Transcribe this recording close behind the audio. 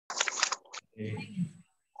Good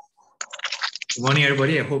morning,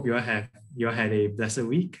 everybody. I hope you all had a blessed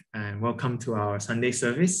week, and welcome to our Sunday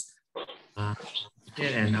service.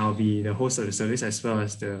 And I'll be the host of the service as well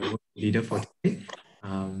as the leader for today.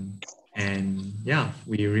 And yeah,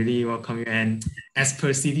 we really welcome you. And as per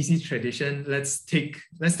CDC tradition, let's take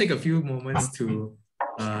a few moments to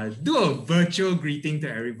do a virtual greeting to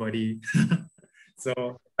everybody.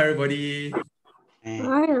 So everybody.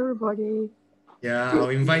 Hi, everybody. Yeah, I'll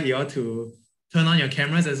invite you all to turn on your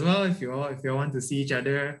cameras as well if you all want to see each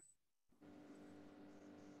other.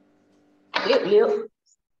 Liu.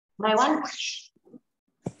 My one.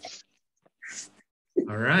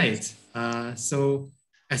 All right. So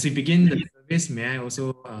as we begin the service, may I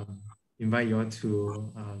also invite you all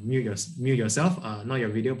to mute yourself, not your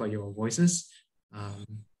video, but your voices,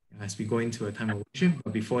 as we go into a time of worship.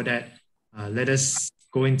 But before that, let us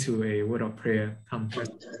go into a word of prayer. Come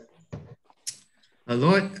first.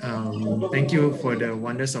 Lord, we thank you for the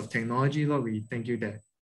wonders of technology. Lord, we thank you that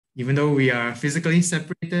even though we are physically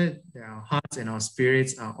separated, our hearts and our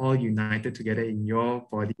spirits are all united together in your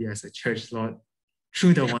body as a church, Lord,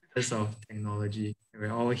 through the wonders of technology.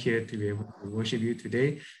 We're all here to be able to worship you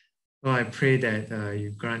today. Lord, I pray that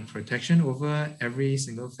you grant protection over every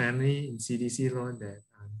single family in CDC, Lord, that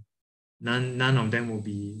none of them will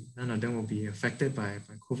be affected by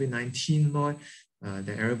COVID-19, Lord.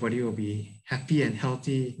 That everybody will be happy and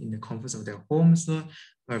healthy in the comforts of their homes, Lord.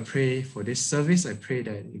 I pray for this service. I pray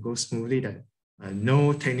that it goes smoothly, that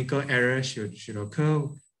no technical error should occur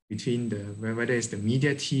between whether it's the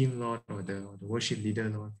media team, Lord, or the worship leader,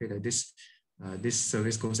 Lord. I pray that this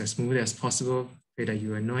service goes as smoothly as possible. I pray that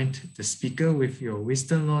you anoint the speaker with your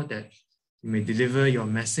wisdom, Lord, that you may deliver your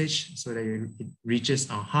message so that it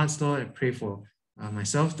reaches our hearts, Lord. I pray for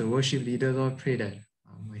myself, the worship leader, Lord. I pray that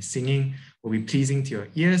my singing will be pleasing to your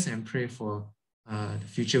ears, and pray for the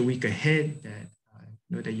future week ahead, that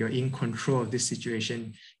know that you're in control of this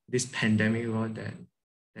situation, this pandemic, Lord, that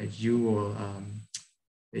you will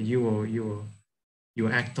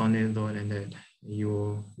act on it, Lord, and that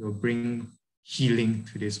you will bring healing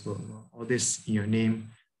to this world, Lord. All this in your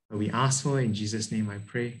name we ask for. In Jesus' name I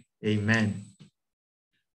pray. Amen.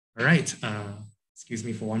 All right. Excuse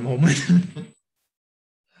me for one moment.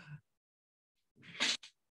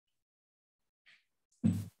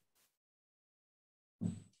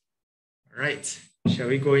 All right, shall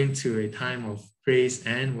we go into a time of praise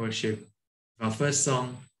and worship? Our first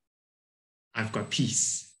song, I've Got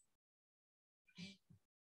Peace.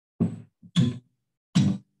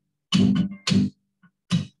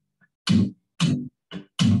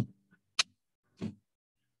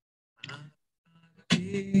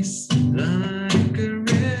 Peace like a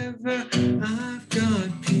river, I've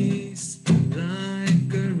got peace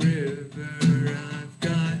like a river, I've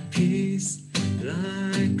got peace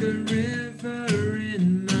like a river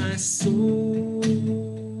in my soul.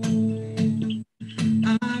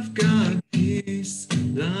 I've got peace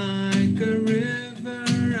like a river,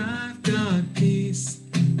 I've got peace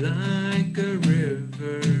like a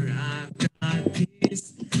river, I've got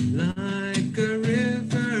peace like a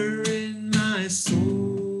river in my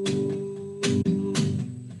soul.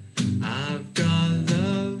 I've got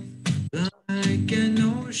love like an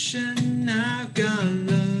ocean, I've got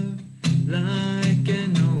love like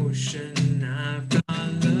an ocean, I've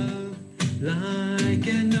got love like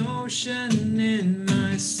an ocean in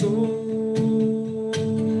my soul.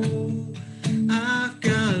 I've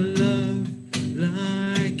got love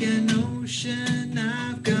like an ocean,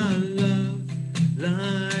 I've got love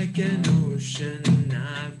like an ocean,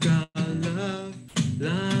 I've got love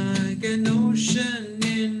like an ocean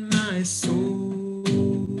in my soul.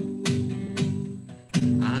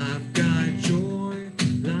 I've got joy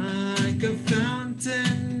like a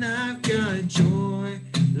fountain, I've got joy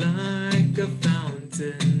like a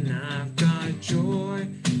fountain, I've got joy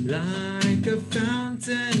like a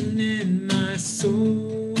fountain in my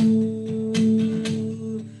soul.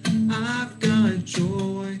 I've got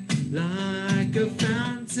joy like a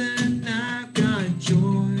fountain, I've got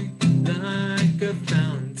joy like a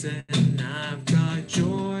fountain, I've got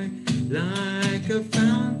joy like a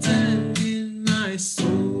fountain in my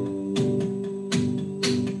soul.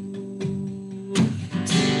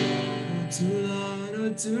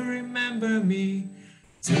 To remember me,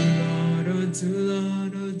 to Lord, oh,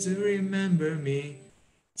 to remember me,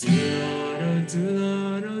 to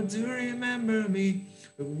Lord, oh, to remember me,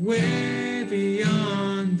 way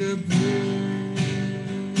beyond the blue.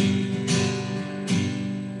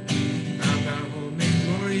 I've got a home in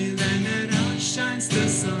glory land that outshines the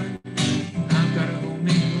sun. I've got a home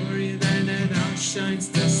in glory land that outshines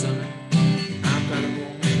the sun. I've got a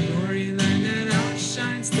home in glory land that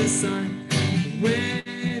outshines the sun.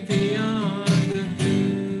 way beyond the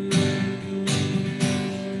blue.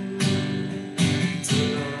 To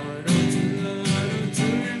Lord, oh, to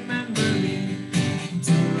remember me.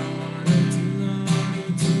 To Lord, oh,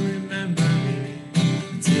 to remember me.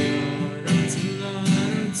 To Lord,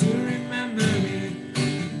 oh, to remember me.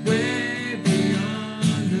 Way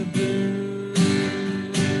beyond the blue.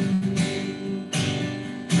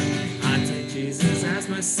 I take Jesus as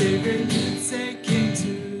my Savior, you take him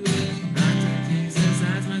too. I take Jesus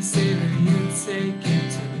as my Savior, you take him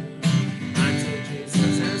too. I take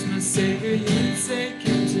Jesus as my Savior, you take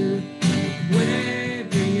him too. Way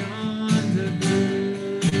beyond the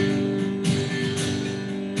blue.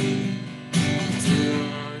 To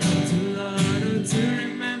Lord, oh, to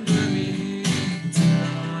remember me. To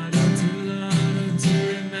Lord, oh, to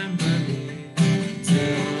remember me. To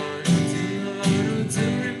Lord, oh, to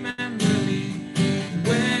remember me.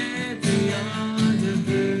 Way beyond the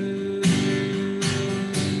blue.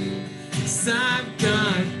 'Cause I've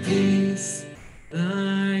got peace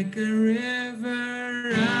like a river.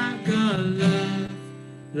 I've got love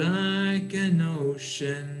like an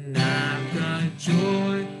ocean. I've got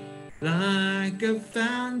joy like a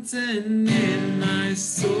fountain in my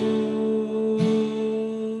soul.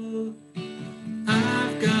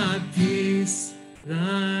 I've got peace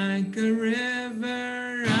like a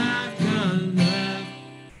river. I've got love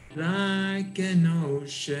like an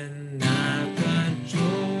ocean. I've got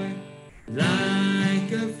joy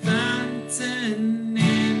like a fountain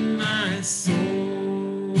in my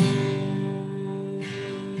soul.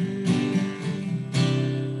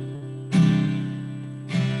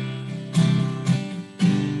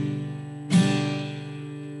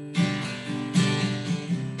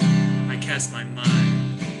 I cast my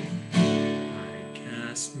mind. I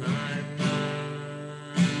cast my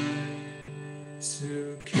mind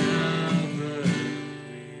to Calvary,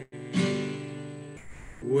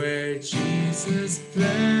 where Jesus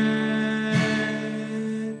bled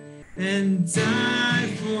and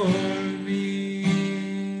died for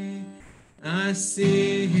me. I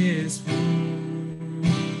see his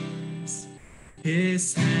wounds,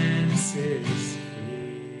 his hands, his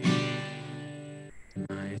feet,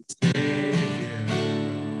 my Savior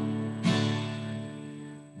on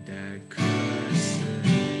that cursed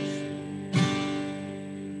tree.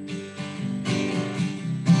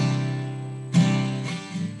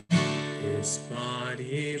 His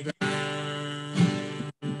body bound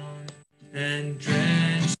and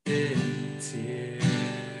drenched in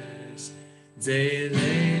tears, they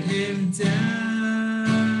laid him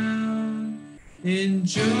down in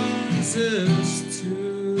Joseph's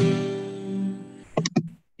tomb,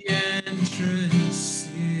 the entrance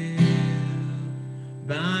sealed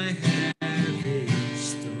by heavy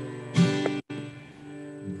stone.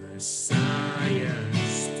 Messiah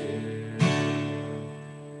still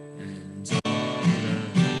and all alone.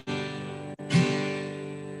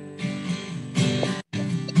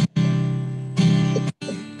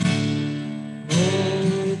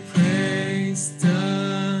 Oh, praise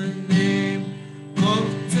the name of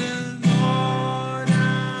the Lord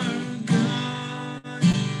our God.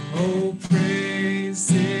 Oh, praise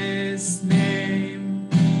his name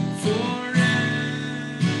forevermore.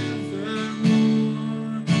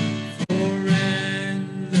 For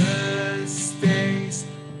endless days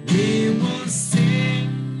we will sing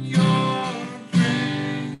your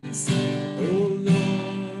praise. Oh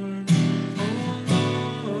Lord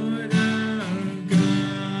our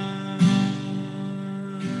God.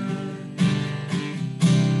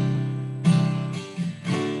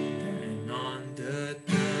 And on the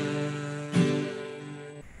third,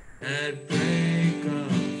 at break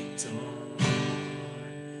of dawn,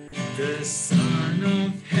 the Son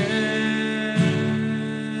of Heaven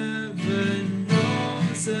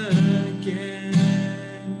rose again.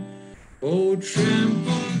 Oh,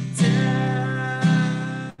 tremble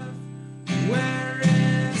death, where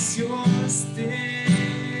is your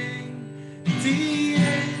sting? The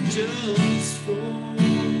angels roar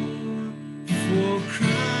for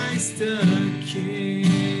Christ the King.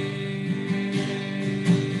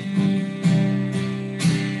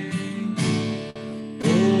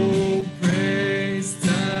 Oh, praise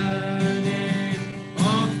the name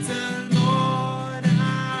of the Lord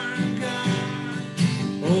our God.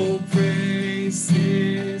 Oh, praise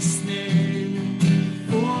his name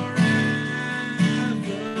forevermore.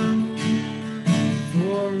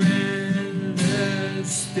 For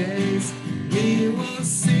endless days we will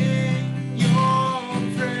sing your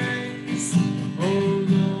praise. Oh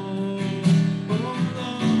Lord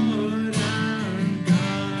our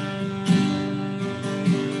God.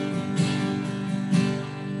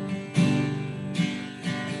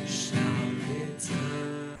 Shout it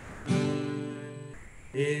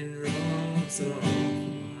of wine.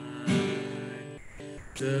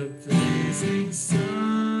 The blazing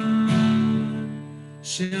sun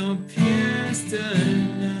shall pierce the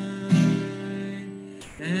night,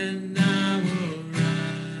 and I will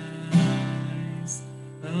rise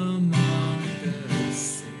among the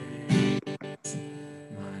saints.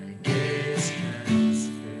 My gaze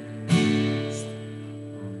transfixed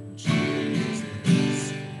on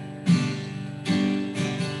Jesus.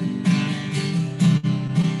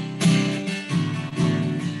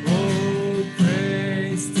 Oh,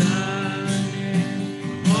 praise the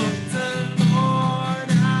name of the Lord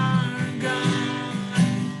our God.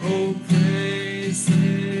 Oh, praise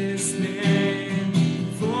His name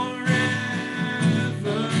forevermore.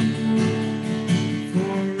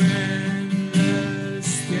 For endless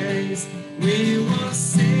days we will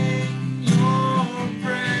sing your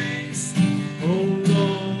praise. Oh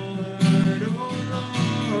Lord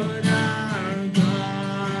our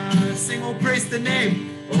God. Sing, oh, praise the name.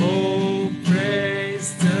 Oh,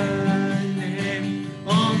 praise the name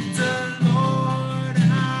of the Lord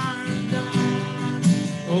our God.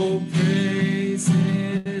 Oh, praise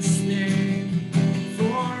His name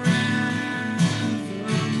forevermore.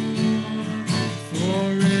 For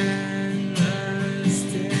endless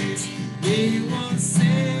days we will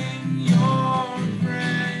sing your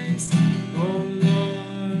praise. Oh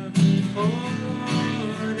Lord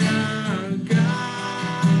our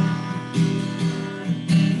God.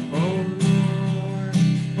 Oh Lord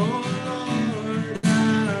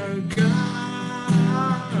our God.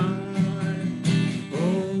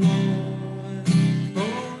 Oh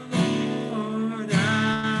Lord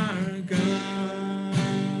our God.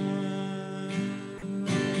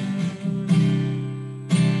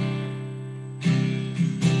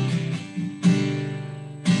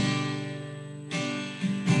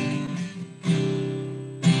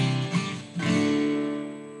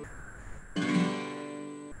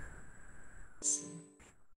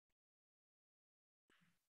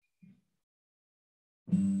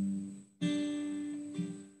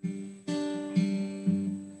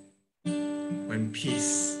 When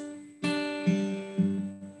peace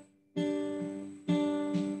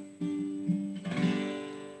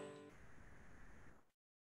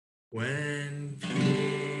when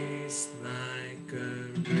peace like a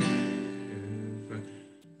river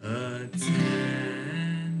attendeth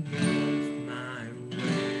my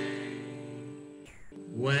way,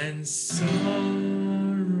 when sorrows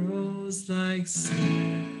like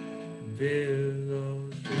sea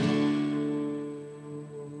billows roll,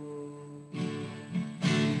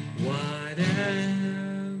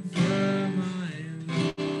 whatever my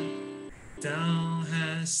Lord thou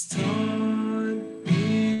hast taught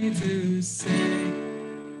me to say,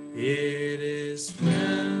 it is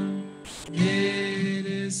well with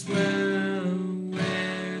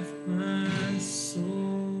my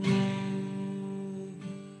soul.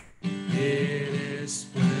 It is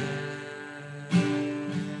well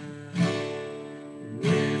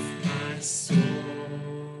with my soul.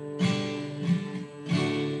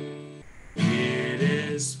 It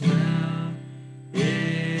is well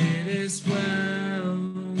with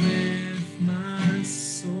my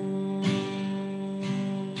soul.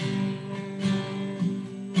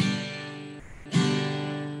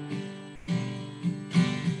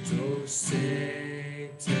 Though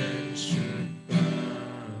Satan should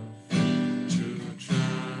buffet, through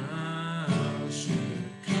trials should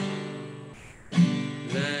come,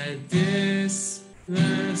 let this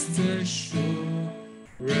blessed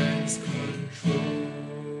assurance control,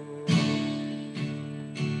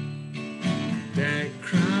 that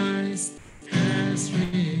Christ has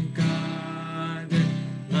regarded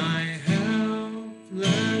my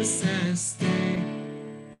helpless estate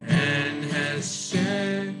and has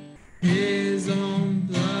shed His own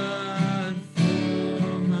blood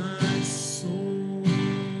for my soul.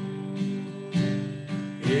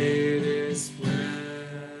 It is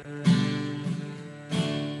well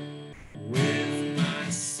with my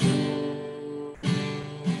soul.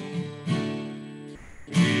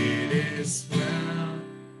 It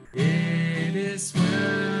is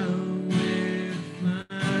well with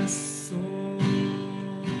my soul.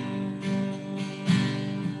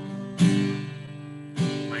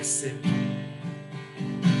 My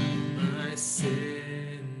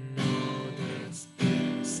sin, all the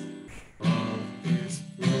steps of His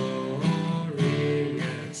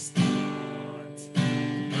glorious thought.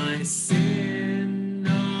 My sin,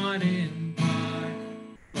 not in part,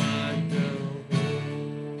 but the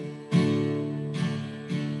whole,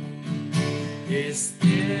 is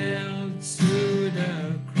nailed to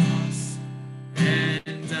the cross,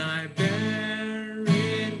 and I bear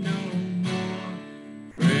it no more.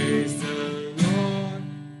 Praise the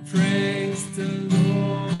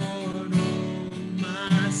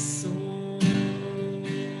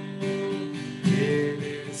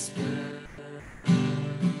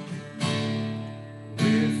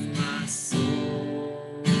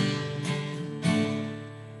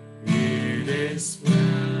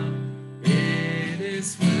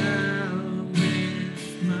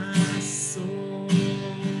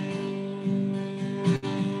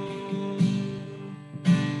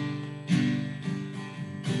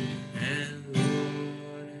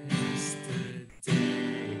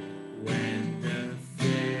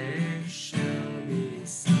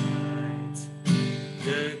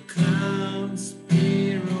The clouds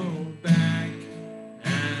be rolled back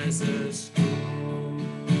as a scroll.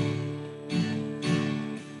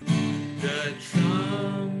 The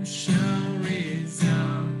drum shall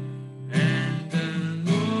resound, and the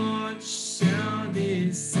Lord shall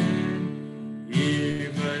descend.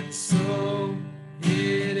 Even so,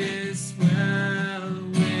 it is well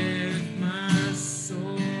with my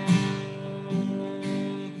soul.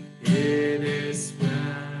 It is well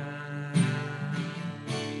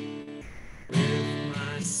with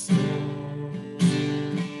my soul.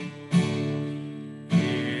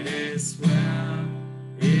 It is well.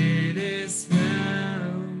 It is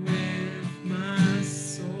well with my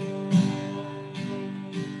soul.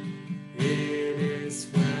 It is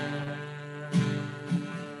well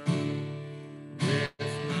with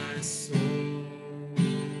my soul.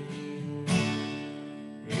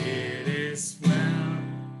 It is well.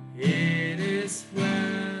 It is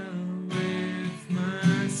well with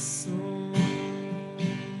my soul.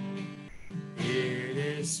 It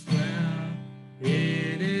is well.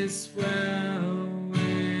 It is well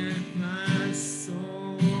with my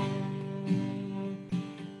soul.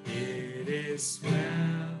 It is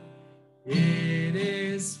well. It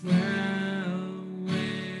is well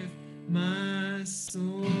with my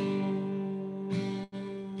soul.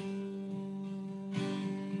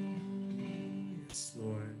 Yes,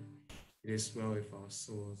 Lord. It is well with our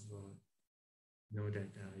souls, Lord. Know that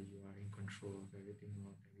you are in control of everything,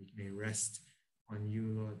 Lord, and we may rest on you,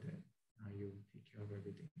 Lord, that you will take care of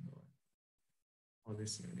everything, Lord. All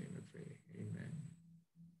this in your name I pray. Amen.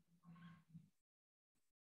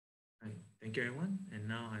 Right. Thank you, everyone. And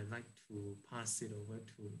now I'd like to pass it over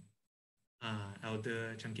to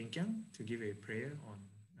Elder Chang Keng Kiang to give a prayer on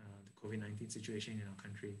the COVID-19 situation in our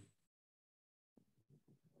country.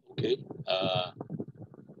 Okay.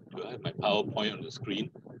 Do I have my PowerPoint on the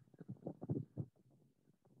screen?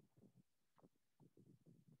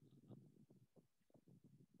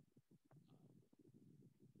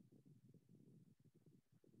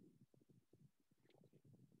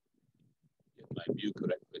 Get my view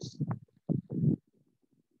correct, please.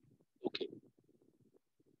 Okay.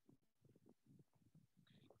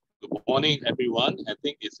 Good morning, everyone. I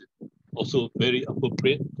think it's also very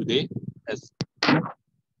appropriate today, as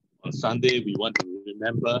on Sunday we want to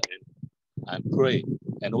remember and pray,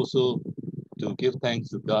 and also to give thanks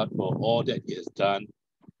to God for all that He has done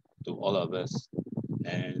to all of us.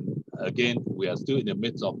 And again, we are still in the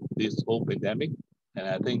midst of this whole pandemic, and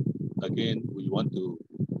I think again we want to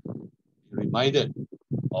be reminded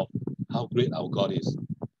of how great our God is.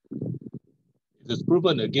 It is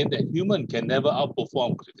proven again that human can never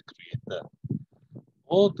outperform the Creator.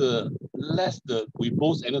 All the less we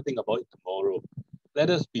boast anything about it tomorrow, let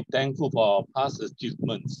us be thankful for our past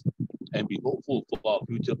achievements and be hopeful for our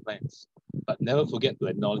future plans. But never forget to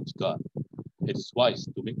acknowledge God. It is wise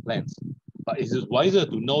to make plans, but it is wiser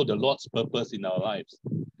to know the Lord's purpose in our lives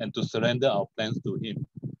and to surrender our plans to Him.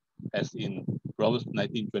 As in Proverbs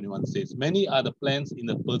 19:21 says, many are the plans in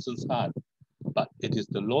a person's heart, but it is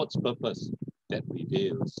the Lord's purpose that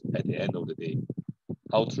prevails at the end of the day.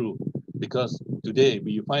 How true? Because today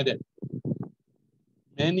we find that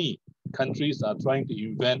many countries are trying to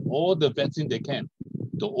invent all the vaccine they can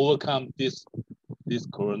to overcome this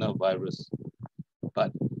coronavirus.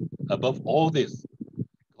 But above all this,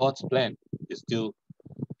 God's plan is still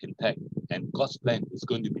intact, and God's plan is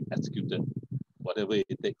going to be executed, whatever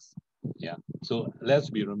it takes. Yeah. So let's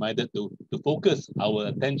be reminded to focus our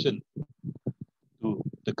attention to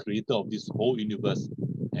the Creator of this whole universe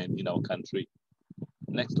and in our country.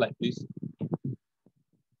 Next slide, please.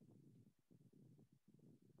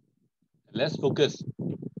 Let's focus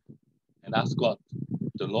and ask God,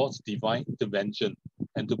 the Lord's divine intervention,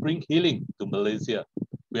 and to bring healing to Malaysia.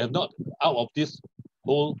 We are not out of this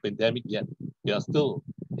whole pandemic yet. We are still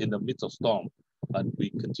in the midst of storm, but we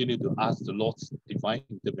continue to ask the Lord's divine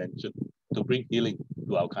intervention to bring healing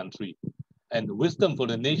to our country, and wisdom for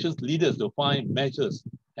the nation's leaders to find measures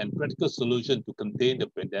and practical solutions to contain the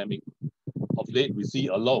pandemic. Of late, we see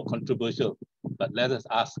a lot of controversial, but let us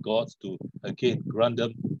ask God to again grant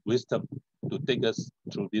them wisdom to take us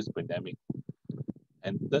through this pandemic.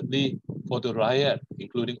 And thirdly, for the riot,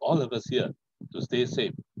 including all of us here, to stay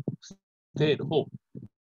safe, stay at home,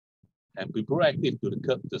 and be proactive to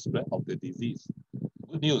curb the spread of the disease.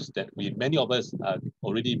 Good news that many of us are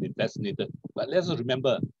already been vaccinated, but let's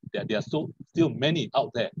remember that there are still many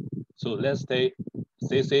out there. So let's stay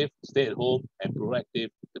safe, stay at home, and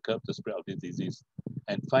proactive to curb the spread of the disease.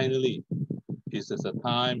 And finally, this is a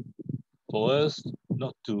time for us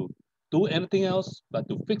not to do anything else, but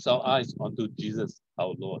to fix our eyes onto Jesus,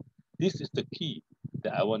 our Lord. This is the key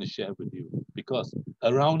that I want to share with you. because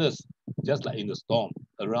around us, just like in the storm,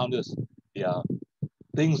 around us, there are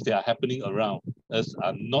things that are happening around us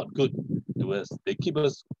are not good to us. They give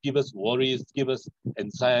us worries, give us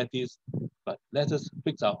anxieties, but let us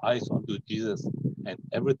fix our eyes onto Jesus and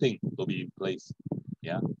everything will be in place.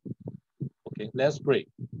 Yeah. Okay, let's pray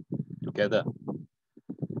together.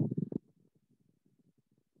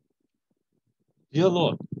 Dear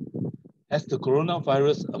Lord, as the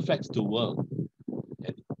coronavirus affects the world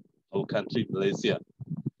and our country, Malaysia,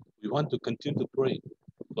 we want to continue to pray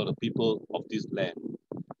for the people of this land.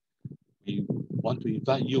 We want to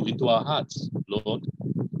invite you into our hearts, Lord,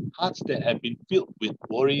 hearts that have been filled with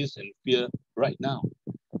worries and fear right now.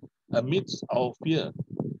 Amidst our fear,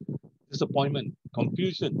 disappointment,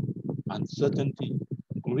 confusion, uncertainty,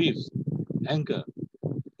 grief, anger,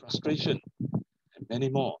 frustration, and many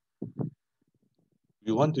more.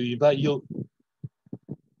 We want to invite you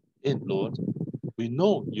in, Lord. We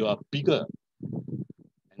know you are bigger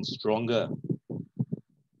and stronger.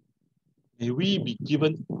 May we be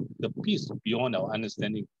given the peace beyond our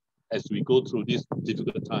understanding as we go through these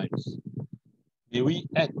difficult times. May we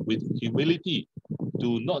act with humility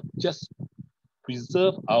to not just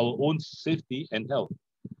preserve our own safety and health,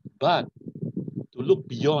 but to look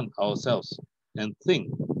beyond ourselves and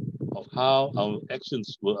think of how our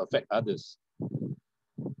actions will affect others.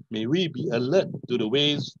 May we be alert to the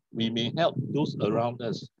ways we may help those around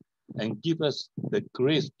us and give us the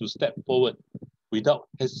grace to step forward without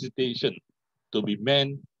hesitation to be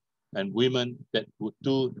men and women that would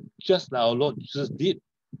do just like our Lord Jesus did.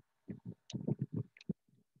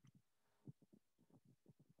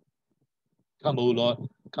 Come, O Lord,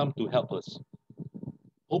 come to help us.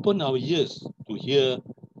 Open our ears to hear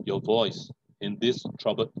your voice in these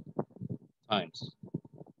troubled times.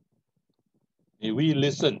 May we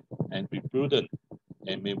listen and be prudent,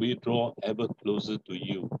 and may we draw ever closer to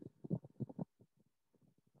you.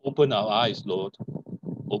 Open our eyes, Lord,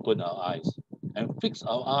 open our eyes, and fix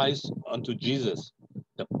our eyes onto Jesus,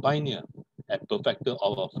 the pioneer and perfecter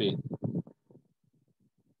of our faith.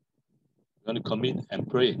 We're going to commit and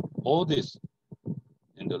pray all this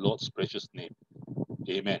in the Lord's precious name.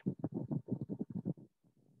 Amen.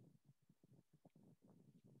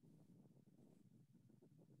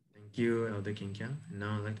 Thank you, Elder King Kiang.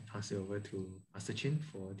 Now I'd like to pass it over to Pastor Chin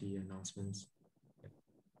for the announcements.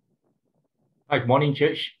 Hi, good morning,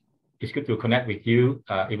 church. It's good to connect with you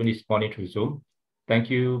even this morning through Zoom. Thank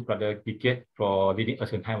you, Brother Keat, for leading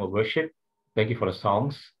us in time of worship. Thank you for the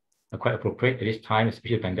songs. Quite appropriate at this time,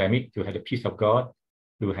 especially the pandemic, to have the peace of God,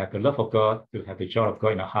 to have the love of God, to have the joy of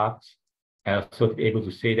God in our hearts, and also to be able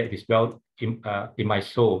to say that it is well in my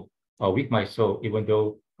soul or with my soul, even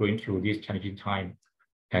though going through this challenging time.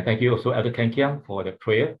 And thank you also, Elder King Kiang, for the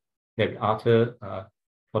prayer that we utter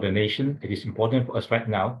for the nation. It is important for us right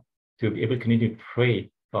now to be able to continue to pray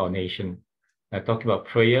for our nation. Talking about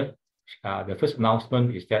prayer, the first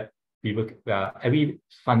announcement is that we will, every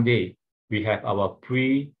Sunday, we have our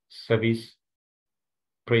pre-service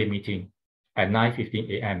prayer meeting at 9:15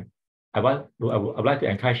 a.m. I would like to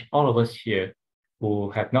encourage all of us here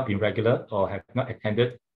who have not been regular or have not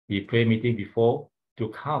attended the prayer meeting before to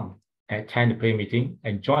come and attend the prayer meeting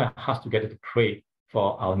and join our hearts together to pray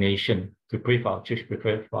for our nation, to pray for our church, to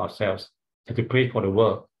pray for ourselves, and to pray for the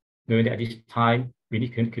world. Knowing that at this time, we need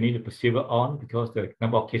to continue to persevere on because the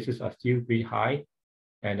number of cases are still pretty high.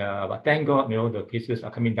 And but thank God, the cases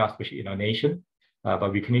are coming down, especially in our nation.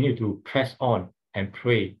 But we continue to press on and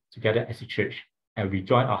pray together as a church. And we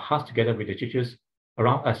join our hearts together with the churches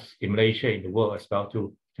around us in Malaysia, in the world as well,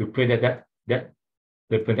 to pray that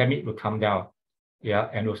the pandemic will come down. Yeah,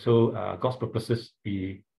 and also God's purposes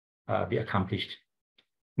be accomplished.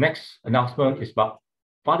 Next announcement is about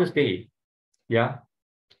Father's Day. Yeah.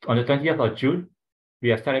 On the 20th of June,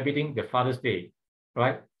 we are celebrating the Father's Day,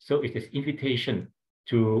 right? So it is invitation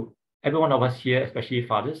to every one of us here, especially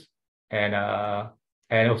fathers, and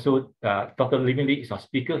also Dr. Living Lee is our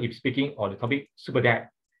speaker. He's speaking on the topic Super Dad.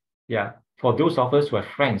 Yeah, for those of us who are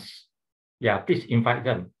friends, yeah, please invite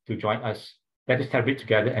them to join us. Let us celebrate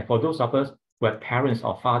together. And for those of us who are parents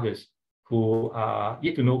or fathers who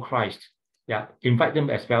yet to know Christ, yeah, invite them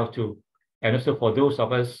as well too. And also for those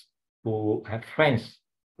of us who have friends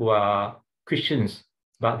who are Christians,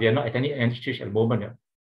 but they are not attending any church at the moment,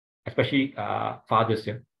 especially fathers,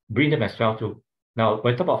 bring them as well too. Now,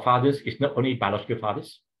 when we talk about fathers, it's not only biological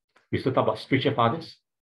fathers. We also talk about spiritual fathers.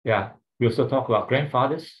 Yeah, we also talk about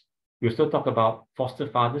grandfathers. We also talk about foster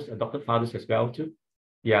fathers, adopted fathers as well too.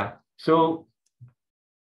 Yeah, so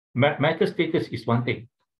marital status is one thing,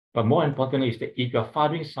 but more importantly is that if you're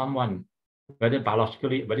fathering someone, whether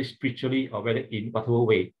biologically, whether spiritually, or whether in whatever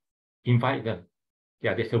way, invite them.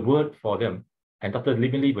 there's a word for them. And Dr.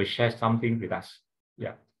 Lee will share something with us.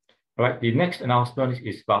 Yeah. All right. The next announcement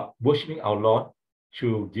is about worshiping our Lord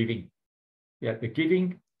through giving. Yeah, the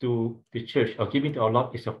giving to the church or giving to our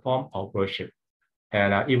Lord is a form of worship.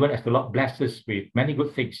 And even as the Lord blesses us with many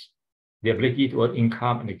good things, the ability to earn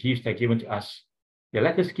income and the gifts that are given to us,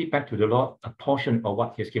 let us give back to the Lord a portion of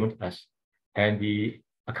what He has given to us. And the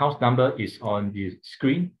account number is on the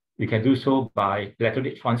screen. You can do so by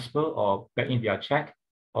electronic transfer or back in via check,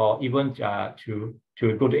 or even to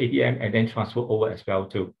go to ATM and then transfer over as well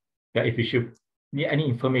too. Yeah, if you should need any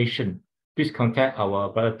information, please contact our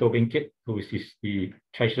brother Toh Beng Keat, who is the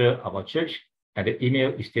treasurer of our church, and the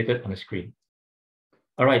email is stated on the screen.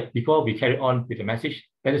 All right, before we carry on with the message,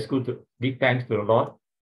 let us go to give thanks to the Lord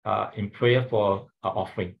in prayer for our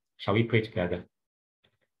offering. Shall we pray together?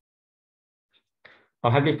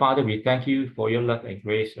 Our Heavenly Father, we thank you for your love and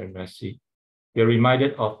grace and mercy. We are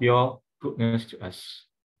reminded of your goodness to us.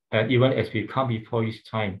 And even as we come before this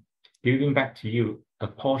time, giving back to you a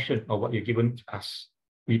portion of what you've given to us,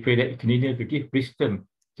 we pray that you continue to give wisdom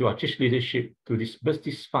to our church leadership to disburse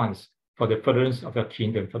these funds for the furtherance of your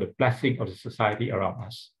kingdom, for the blessing of the society around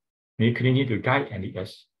us. May you continue to guide and lead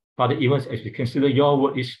us. Father, even as we consider your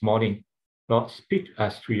word this morning, Lord, speak to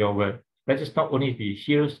us through your word. Let us not only be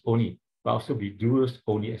hearers only, but also be doers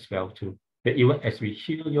only as well too. That even as we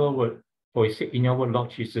hear your word, for you say in your word,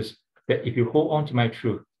 Lord Jesus, that if you hold on to my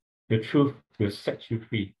truth, the truth will set you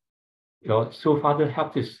free. Lord, so Father,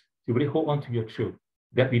 help us to really hold on to your truth,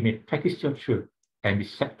 that we may practice your truth and be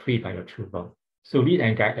set free by your truth, Lord. So lead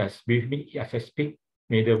and guide us with me as I speak.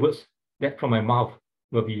 May the words that from my mouth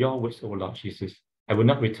will be your words, O Lord Jesus. I will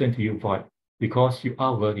not return to you void, because you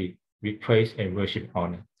are worthy. We praise and worship and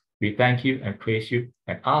honor. We thank you and praise you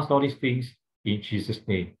and ask all these things in Jesus'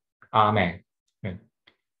 name. Amen. Amen.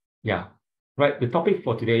 Yeah. Right. The topic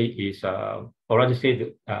for today is, or rather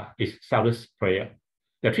say, is selfless prayer.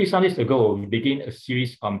 3 Sundays ago, we began a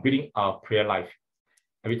series on building our prayer life.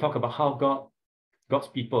 And we talk about how God's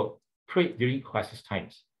people prayed during crisis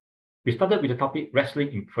times. We started with the topic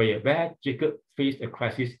wrestling in prayer, where Jacob faced a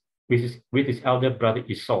crisis with his elder brother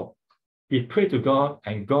Esau. He prayed to God,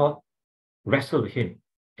 and God wrestled with him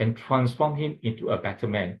and transformed him into a better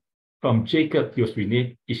man. From Jacob, he was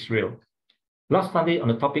renamed Israel. Last Sunday, on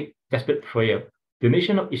the topic desperate prayer, the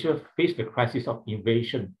nation of Israel faced the crisis of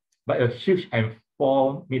invasion by a huge and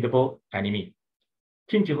formidable enemy.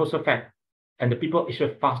 King Jehoshaphat and the people of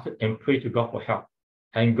Israel fasted and prayed to God for help,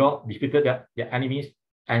 and God defeated their enemies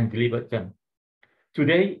and delivered them.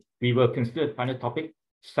 Today, we will consider the final topic,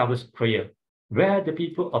 selfless prayer, where the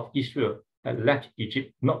people of Israel had left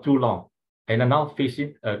Egypt not too long and are now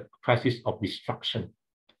facing a crisis of destruction.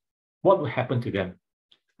 What will happen to them?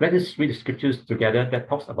 Let us read the scriptures together that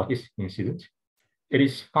talks about this incident. It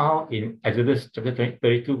is found in Exodus chapter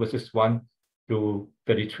 32, verses 1 to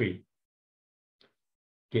 33.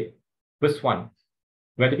 Okay, verse 1.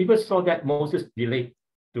 When the people saw that Moses delayed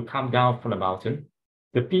to come down from the mountain,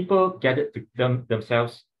 the people gathered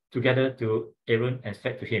themselves together to Aaron and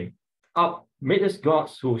said to him, "Up, make us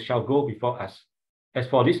gods who shall go before us. As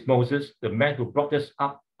for this Moses, the man who brought us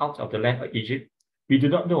up out of the land of Egypt, we do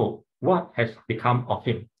not know what has become of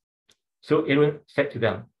him." So Aaron said to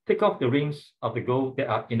them, "Take off the rings of the gold that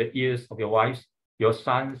are in the ears of your wives, your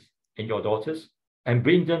sons, and your daughters, and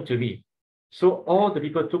bring them to me." So all the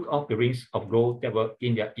people took off the rings of gold that were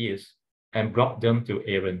in their ears and brought them to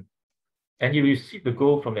Aaron. And he received the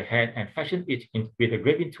gold from the hand and fashioned it with a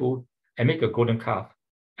graving tool and made a golden calf.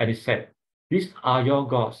 And he said, "These are your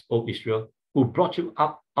gods, O Israel, who brought you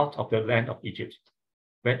up out of the land of Egypt."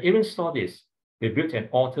 When Aaron saw this, they built an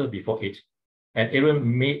altar before it. And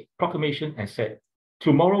Aaron made proclamation and said,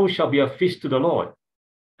 "Tomorrow shall be a feast to the Lord."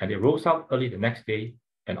 And they rose up early the next day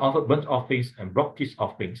and offered burnt offerings and brought peace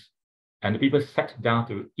offerings. And the people sat down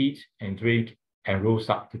to eat and drink and rose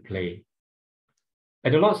up to play.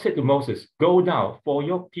 And the Lord said to Moses, "Go now, for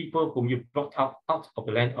your people whom you brought out of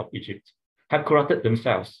the land of Egypt have corrupted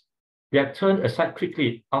themselves. They have turned aside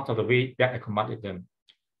quickly out of the way that I commanded them.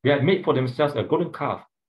 They have made for themselves a golden calf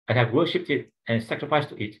and have worshipped it and sacrificed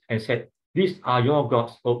to it and said, 'These are your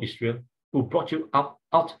gods, O Israel, who brought you up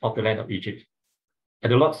out of the land of Egypt.'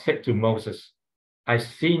 And the Lord said to Moses, 'I've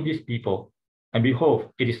seen these people, and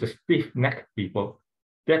behold, it is a stiff-necked people.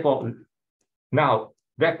 Therefore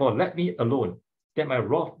let me alone, that my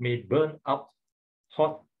wrath may burn out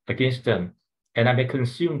hot against them, and I may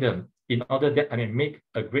consume them, in order that I may make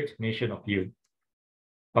a great nation of you.'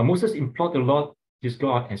 But Moses implored the Lord his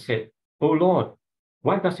God and said, 'O Lord,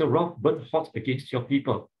 why does your wrath burn hot against your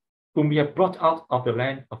people, whom we have brought out of the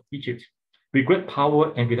land of Egypt with great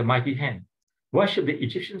power and with a mighty hand? Why should the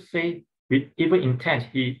Egyptians say, With evil intent,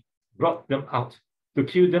 he brought them out to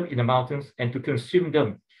kill them in the mountains and to consume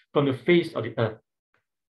them from the face of the earth.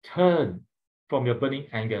 Turn from your burning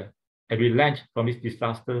anger and relent from this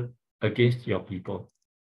disaster against your people.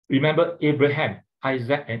 Remember Abraham,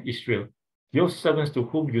 Isaac, and Israel, your servants to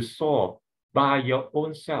whom you saw by your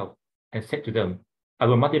own self, and said to them, I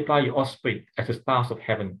will multiply your offspring as the stars of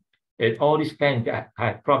heaven, and all this land that I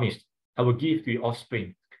have promised I will give to your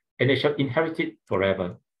offspring, and they shall inherit it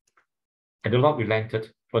forever. And the Lord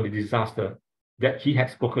relented from the disaster that he had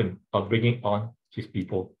spoken of bringing on his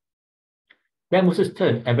people. Then Moses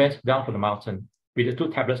turned and went down from the mountain with the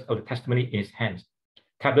 2 tablets of the testimony in his hands,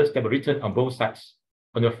 tablets that were written on both sides.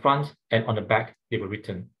 On the front and on the back, they were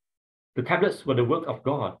written. The tablets were the work of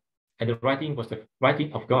God, and the writing was the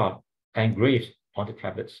writing of God engraved on the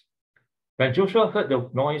tablets. When Joshua heard the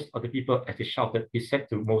noise of the people as they shouted, he said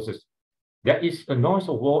to Moses, there is a noise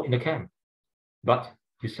of war in the camp. But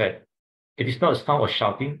he said, it is not a sound of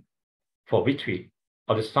shouting for victory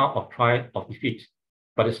or the sound of cry of defeat,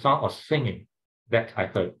 but the sound of singing that I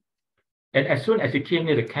heard. And as soon as he came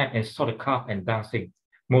near the camp and saw the calf and dancing,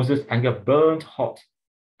 Moses' anger burned hot,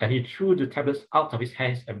 and he threw the tablets out of his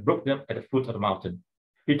hands and broke them at the foot of the mountain.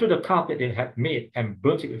 He took the calf that they had made and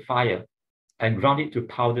burnt it with fire, and ground it to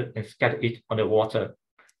powder and scattered it on the water,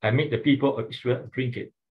 and made the people of Israel drink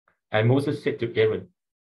it. And Moses said to Aaron,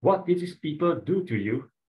 what did these people do to you,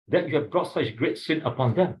 that you have brought such great sin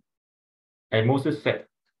upon them? And Moses said,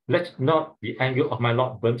 let not the anger of my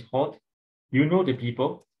Lord burn hot. You know the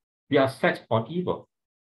people, they are set on evil.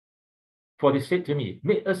 For they said to me,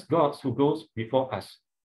 make us gods who goes before us.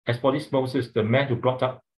 As for this Moses, the man who brought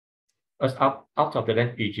us up out of the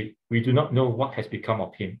land of Egypt, we do not know what has become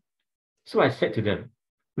of him. So I said to them,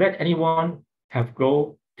 let anyone have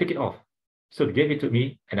go, take it off. So they gave it to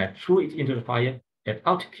me, and I threw it into the fire, and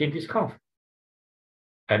out came this calf.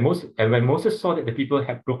 And when Moses saw that the people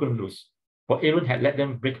had broken loose, for Aaron had let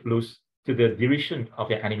them break loose to the derision of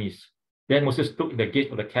their enemies, then Moses stood in the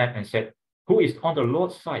gate of the camp and said, who is on the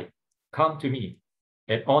Lord's side? Come to me.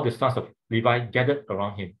 And all the sons of Levi gathered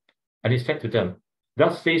around him. And he said to them,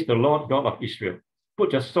 thus says the Lord God of Israel,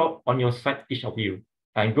 put your sword on your side, each of you,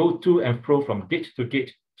 and go to and fro from gate to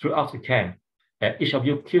gate throughout the camp, and each of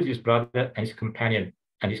you kills his brother and his companion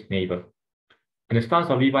and his neighbor. And the sons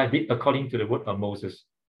of Levi did according to the word of Moses.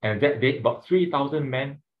 And that day about 3,000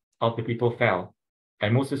 men of the people fell.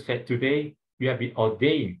 And Moses said, today you have been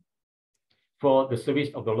ordained for the service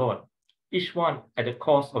of the Lord, each one at the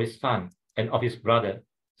cost of his son and of his brother,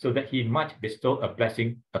 so that he might bestow a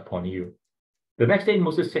blessing upon you. The next day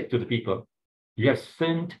Moses said to the people, you have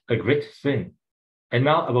sinned a great sin, and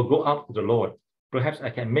now I will go up to the Lord. Perhaps I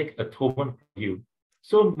can make atonement for you.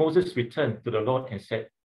 So Moses returned to the Lord and said,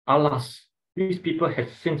 alas, these people have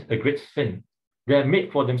sinned a great sin. They have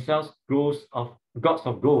made for themselves gods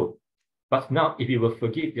of gold. But now if you will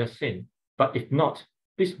forgive their sin, but if not,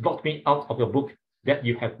 please blot me out of your book that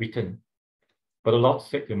you have written. But the Lord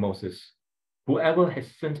said to Moses, whoever has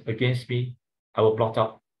sinned against me, I will blot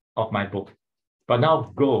out of my book. But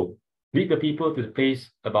now go, lead the people to the place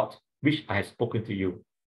about which I have spoken to you.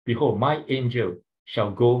 Behold, my angel shall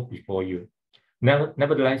go before you.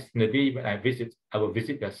 Nevertheless, in the day when I visit, I will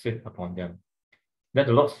visit their sin upon them. Then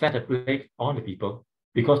the Lord set a plague on the people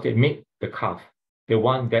because they made the calf, the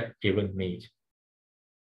one that Aaron made.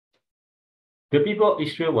 The people of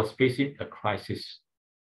Israel was facing a crisis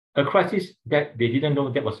that they didn't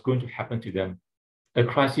know that was going to happen to them, a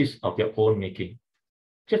crisis of their own making.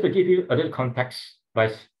 Just to give you a little context by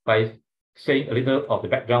saying a little of the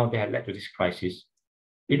background that had led to this crisis.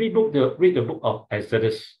 If we read the book of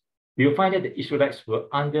Exodus, we will find that the Israelites were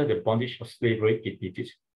under the bondage of slavery in Egypt.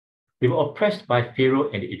 They were oppressed by Pharaoh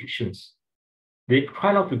and the Egyptians. They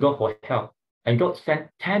cried out to God for help, and God sent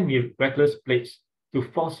 10 miraculous plagues to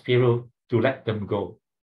force Pharaoh to let them go.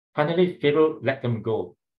 Finally, Pharaoh let them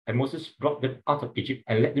go, and Moses brought them out of Egypt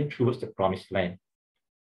and led them towards the promised land.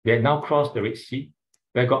 They had now crossed the Red Sea,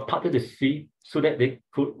 where God parted the sea so that they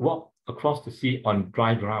could walk across the sea on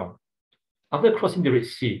dry ground. After crossing the Red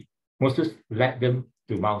Sea, Moses led them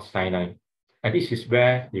to Mount Sinai, and this is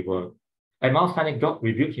where they were. At Mount Sinai, God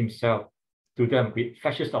revealed himself to them with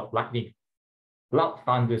flashes of lightning, loud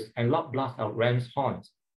thunders, and loud blasts of ram's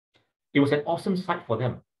horns. It was an awesome sight for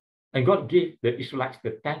them, and God gave the Israelites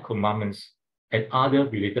the 10 commandments and other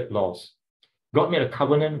related laws. God made a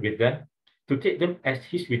covenant with them to take them as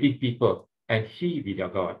his redeemed people, and he be their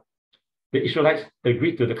God. The Israelites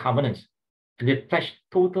agreed to the covenants, and they pledged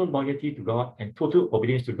total loyalty to God and total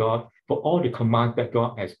obedience to God for all the commands that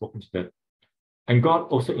God has spoken to them. And God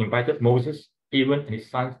also invited Moses, Aaron, and his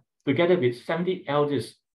sons, together with 70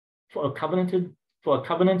 elders for a covenantal for a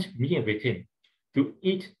covenant meeting with him, to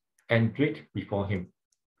eat and drink before him.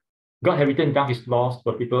 God had written down his laws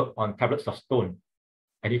for people on tablets of stone,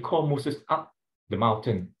 and he called Moses up the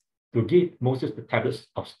mountain to give Moses the tablets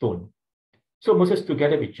of stone. So Moses,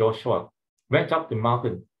 together with Joshua, went up the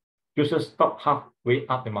mountain. Joshua stopped halfway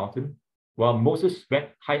up the mountain, while Moses went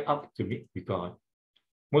high up to meet with God.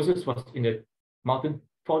 Moses was in the mountain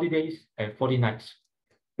 40 days and 40 nights.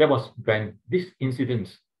 That was when this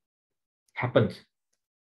incident happened,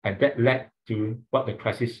 and that led to what the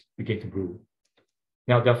crisis began to brew.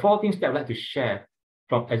 Now, there are 4 things that I'd like to share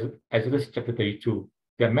from Exodus chapter 32.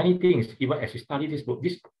 There are many things, even as we study this book.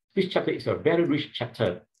 This chapter is a very rich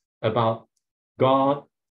chapter about God,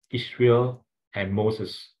 Israel, and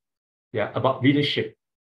Moses. Yeah, about leadership,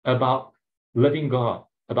 about loving God,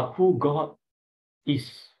 about who God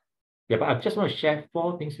is. Yeah, but I just want to share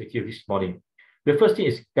 4 things with you this morning. The first thing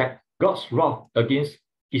is that God's wrath against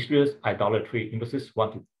Israel's idolatry in verses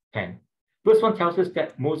 1 to 10. Verse 1 tells us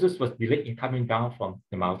that Moses was delayed in coming down from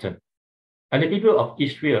the mountain. And the people of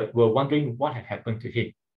Israel were wondering what had happened to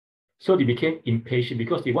him. So they became impatient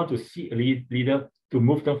because they want to see a leader to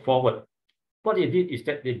move them forward. What they did is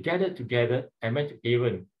that they gathered together and went to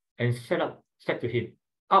Aaron and said to him,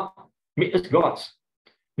 "Up, make us gods."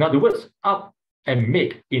 Now the words up and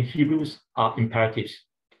make in Hebrews are imperatives.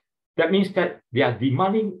 That means that they are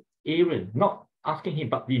demanding Aaron, not asking him,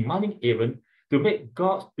 but demanding Aaron to make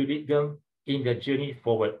gods to lead them in their journey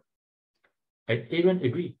forward. And Aaron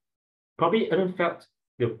agreed. Probably Aaron felt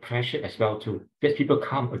the pressure as well too, that people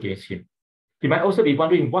come against him. He might also be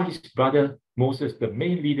wondering why his brother Moses, the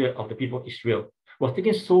main leader of the people of Israel, was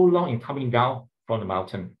taking so long in coming down from the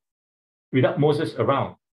mountain. Without Moses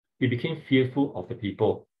around, he became fearful of the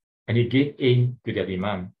people, and he gave in to their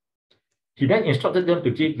demand. He then instructed them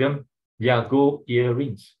to give them their gold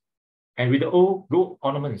earrings. And with the old gold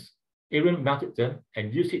ornaments, Aaron melted them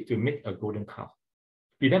and used it to make a golden calf.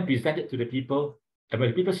 He then presented to the people, and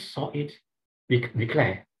when the people saw it, they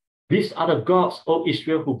declared, "These are the gods, O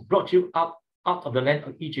Israel, who brought you up out of the land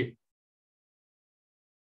of Egypt."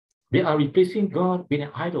 They are replacing God with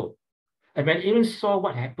an idol. And when Aaron saw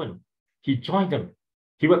what happened, he joined them.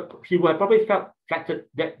 He would probably felt flattered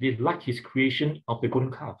that they liked his creation of the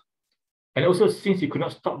golden calf. And also, since he could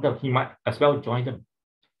not stop them, he might as well join them.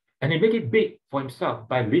 And he made it big for himself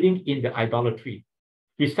by leading in the idolatry.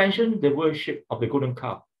 He sanctioned the worship of the golden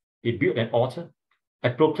calf. He built an altar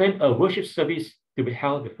and proclaimed a worship service to be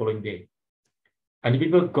held the following day. And the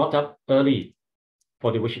people got up early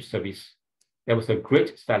for the worship service. There was a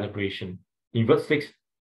great celebration. In verse 6,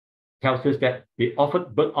 tells us that they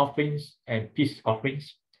offered burnt offerings and peace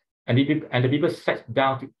offerings, and the people sat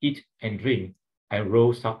down to eat and drink and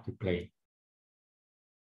rose up to play.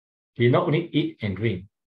 They not only eat and drink.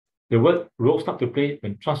 The word rose up to play,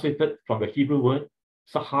 when translated from the Hebrew word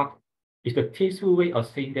sahak, is the tasteful way of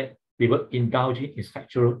saying that they were indulging in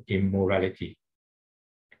sexual immorality.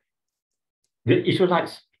 The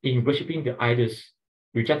Israelites, in worshipping the idols,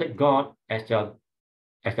 rejected God as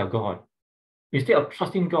their God. Instead of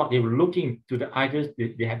trusting God, they were looking to the idols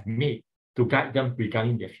they had made to guide them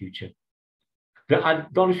regarding their future. The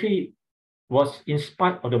idolatry was in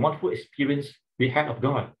spite of the wonderful experience they had of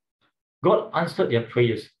God. God answered their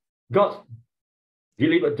prayers. God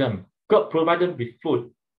delivered them. God provided them with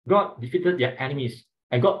food. God defeated their enemies.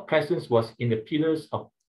 And God's presence was in the pillars of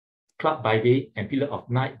cloud by day and pillar of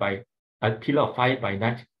fire by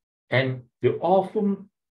night. And the awful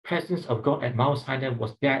presence of God at Mount Sinai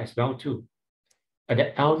was there as well too. And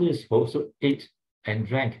the elders also ate and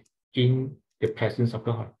drank in the presence of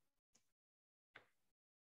God.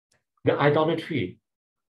 The idolatry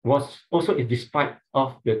was also in despite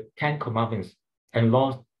of the 10 commandments and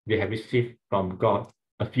laws they had received from God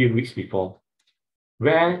a few weeks before,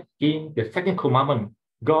 where in the second commandment,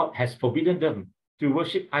 God has forbidden them to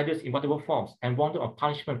worship idols in whatever forms and warned them of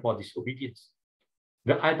punishment for disobedience.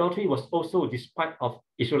 The idolatry was also despite of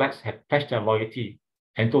Israelites had pledged their loyalty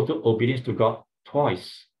and total obedience to God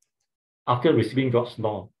twice after receiving God's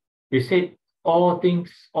law. They said all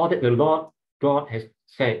that the Lord God has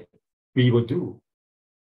said, we will do.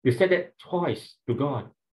 They said that twice to God,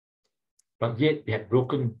 but yet they had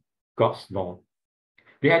broken God's law.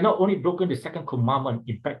 They had not only broken the second commandment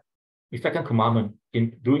in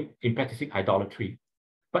practicing idolatry,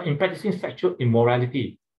 but in practicing sexual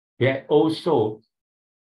immorality, they had also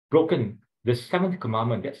broken the 7th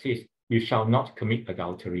commandment that says, "You shall not commit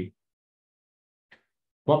adultery."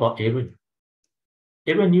 What about Aaron?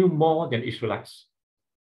 Aaron knew more than Israelites.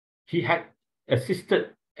 He had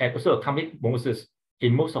assisted and also accompanied Moses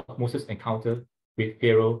in most of Moses' encounter with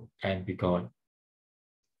Pharaoh and with God.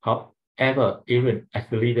 However, Aaron, as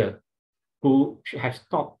the leader, who should have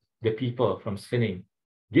stopped the people from sinning,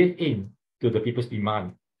 gave in to the people's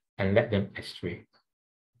demand and led them astray.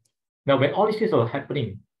 Now, when all these things were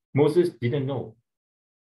happening, Moses didn't know.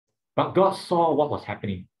 But God saw what was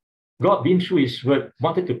happening. God, being through his word,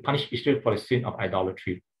 wanted to punish Israel for the sin of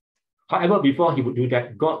idolatry. However, before he would do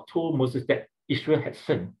that, God told Moses that Israel had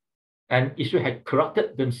sinned and Israel had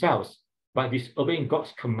corrupted themselves by disobeying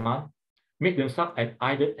God's command, make themselves an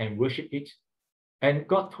idol and worship it. And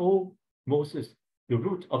God told Moses the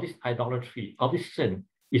root of this idolatry, of this sin,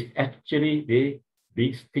 is actually they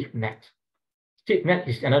being stiff-necked. Stiff-necked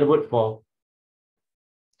is another word for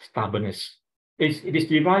stubbornness. It is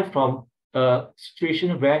derived from a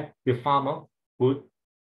situation where the farmer would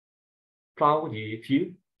plow the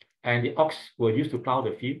field and the ox were used to plow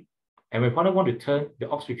the field. And when farmer wanted to turn, the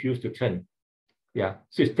ox refused to turn. Yeah,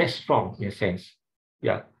 so it's that strong in a sense.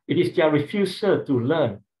 Yeah, it is their refusal to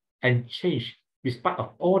learn and change despite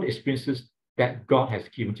of all the experiences that God has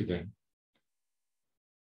given to them.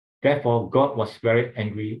 Therefore, God was very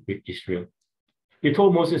angry with Israel. He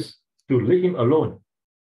told Moses to leave him alone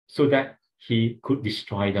so that he could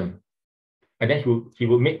destroy them. And then he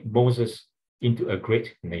will make Moses into a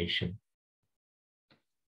great nation.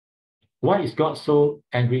 Why is God so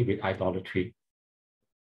angry with idolatry?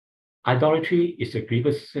 Idolatry is a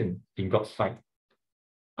grievous sin in God's sight.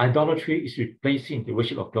 Idolatry is replacing the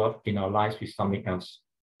worship of God in our lives with something else.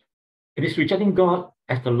 It is rejecting God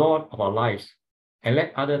as the Lord of our lives and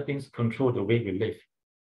let other things control the way we live.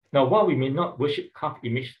 Now, while we may not worship calf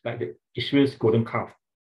image like the Israel's golden calf,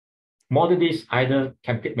 modern days idol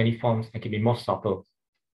can take many forms and can be more subtle.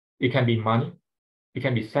 It can be money, it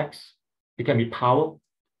can be sex, it can be power,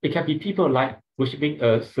 it can be people like worshiping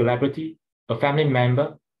a celebrity, a family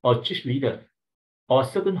member, or a church leader, or a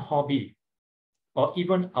certain hobby, or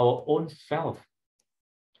even our own self.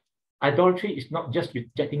 Idolatry is not just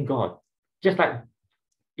rejecting God. Just like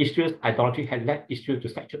Israel's idolatry had led Israel to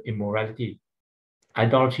sexual immorality,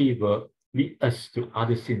 idolatry will lead us to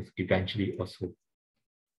other sins eventually also.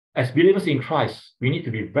 As believers in Christ, we need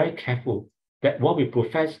to be very careful that while we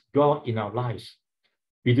profess God in our lives,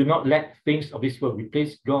 we do not let things of this world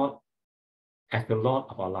replace God as the Lord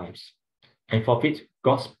of our lives and forfeit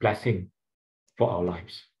God's blessing for our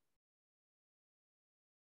lives.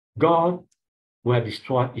 God would have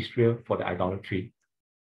destroyed Israel for the idolatry,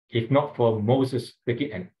 if not for Moses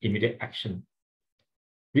taking an immediate action.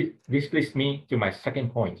 This leads me to my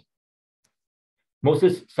second point.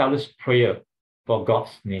 Moses' selfless prayer for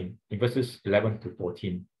God's name in verses 11 to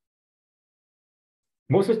 14.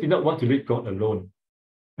 Moses did not want to leave God alone.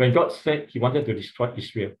 When God said he wanted to destroy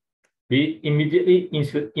Israel, he immediately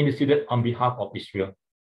interceded on behalf of Israel.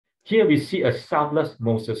 Here we see a selfless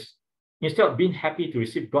Moses. Instead of being happy to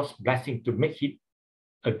receive God's blessing to make him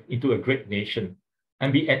into a great nation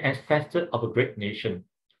and be an ancestor of a great nation,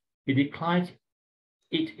 he declined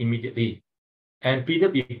it immediately and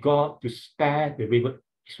pleaded with God to spare the wayward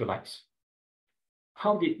Israelites.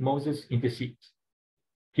 How did Moses intercede?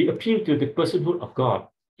 He appealed to the personhood of God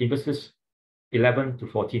in verses 11 to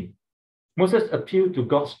 14. Moses appealed to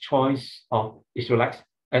God's choice of Israelites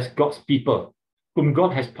as God's people, whom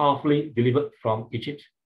God has powerfully delivered from Egypt.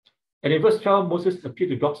 And in verse 12, Moses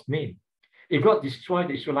appealed to God's name. If God destroyed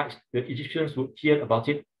the Israelites, the Egyptians would hear about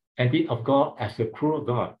it and think of God as a cruel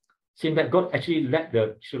God, saying that God actually led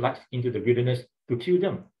the Israelites into the wilderness to kill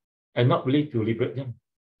them and not really to liberate them.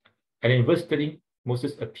 And in verse 13,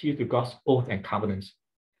 Moses appealed to God's oath and covenants.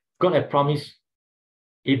 God had promised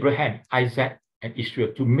Abraham, Isaac, and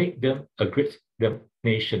Israel to make them a great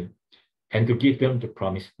nation and to give them the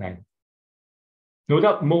promised land. No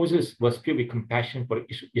doubt Moses was filled with compassion for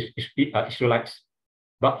the Israelites,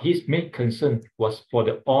 but his main concern was for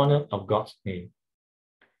the honor of God's name.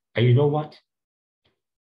 And you know what?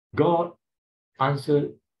 God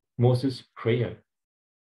answered Moses' prayer.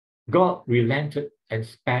 God relented and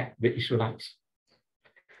spared the Israelites.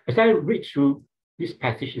 As I read through this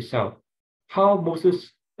passage itself, how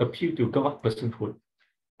Moses appealed to God's personhood,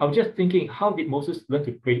 I was just thinking, how did Moses learn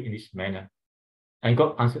to pray in this manner? And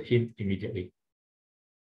God answered him immediately.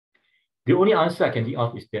 The only answer I can think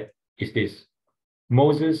of is this.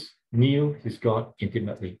 Moses knew his God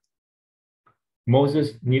intimately.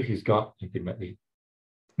 Moses knew his God intimately.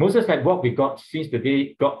 Moses had walked with God since the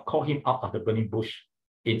day God called him out of the burning bush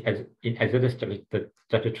in Exodus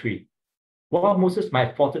chapter 3. While Moses might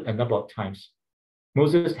have faltered a number of times,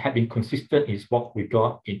 Moses had been consistent in his walk with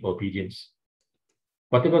God in obedience.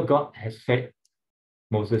 Whatever God has said,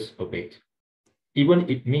 Moses obeyed. Even if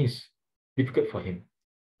it means difficult for him,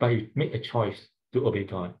 but he made a choice to obey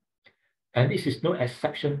God. And this is no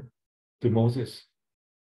exception to Moses.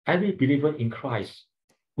 Every believer in Christ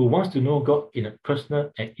who wants to know God in a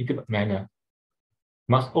personal and intimate manner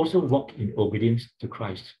must also walk in obedience to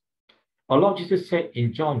Christ. Our Lord Jesus said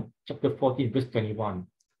in John chapter 14, verse 21,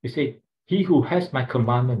 he said, "He who has my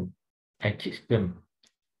commandment and keeps them,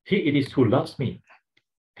 he it is who loves me.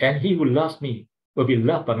 And he who loves me will be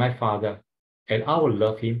loved by my Father, and I will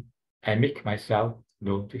love him and make myself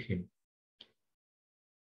known to him."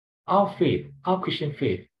 Our faith, our Christian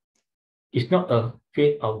faith, is not a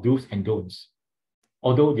faith of do's and don'ts,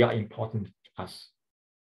 although they are important to us.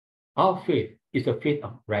 Our faith is a faith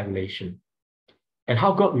of revelation. And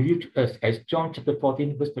how God revealed to us, as John chapter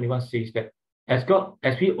 14, verse 21 says, that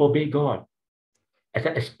as we obey God, as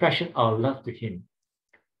an expression of our love to him,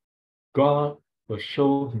 God will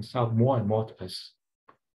show himself more and more to us.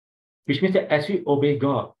 Which means that as we obey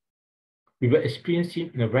God, we will experience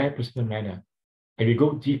him in a very personal manner, and we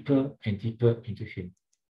go deeper and deeper into him,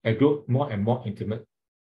 and grow more and more intimate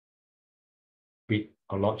with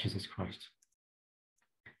our Lord Jesus Christ.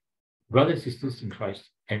 Brothers and sisters in Christ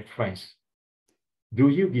and friends, do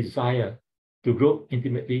you desire to grow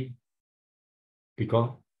intimately with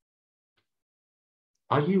God?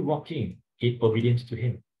 Are you walking in obedience to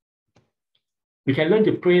him? We can learn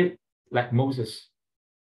to pray like Moses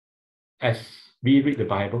as we read the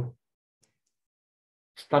Bible,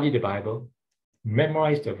 study the Bible,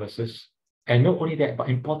 memorize the verses, and not only that, but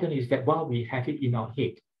important is that while we have it in our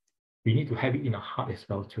head, we need to have it in our heart as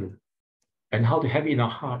well too. And how to have it in our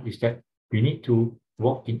heart is that we need to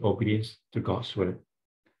walk in obedience to God's word.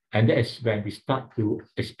 And that is when we start to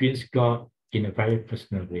experience God in a very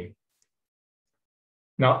personal way.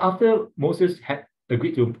 Now, after Moses had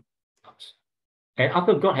agreed to, and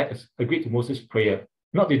after God had agreed to Moses' prayer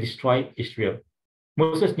not to destroy Israel,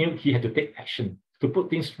 Moses knew he had to take action to put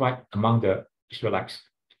things right among the Israelites.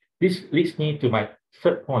 This leads me to my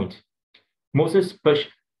third point. Moses purged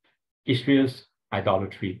Israel's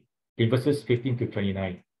idolatry in verses 15 to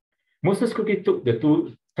 29. Moses quickly took the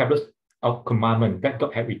 2 tablets of commandment that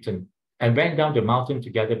God had written and went down the mountain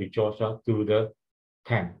together with Joshua to the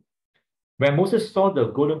camp. When Moses saw the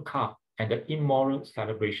golden calf and the immoral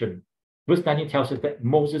celebration, verse 19 tells us that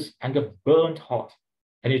Moses' anger burned hot,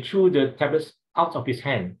 and he threw the tablets out of his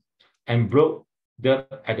hand and broke them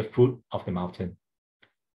at the foot of the mountain.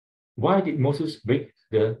 Why did Moses break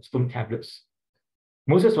the stone tablets?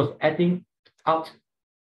 Moses was acting out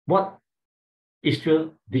what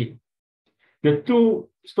Israel did. The 2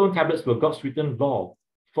 stone tablets were God's written law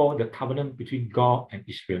for the covenant between God and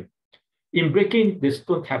Israel. In breaking the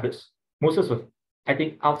stone tablets, Moses was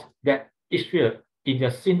acting out that Israel, in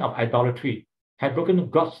their sin of idolatry, had broken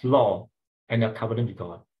God's law and their covenant with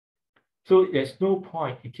God. So there's no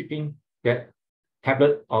point in keeping that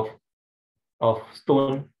tablet of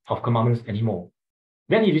stone of commandments anymore.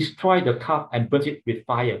 Then he destroyed the calf and burnt it with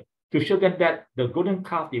fire to show them that the golden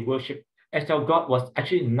calf they worshipped as their God was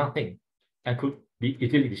actually nothing and could be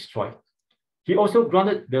easily destroyed. He also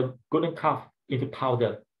grounded the golden calf into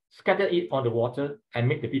powder, scattered it on the water, and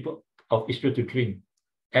made the people of Israel to drink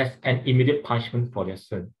as an immediate punishment for their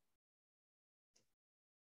sin.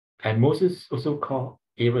 And Moses also called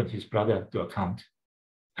Aaron, his brother, to account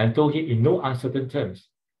and told him in no uncertain terms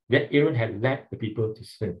that Aaron had led the people to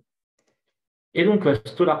sin. Aaron could have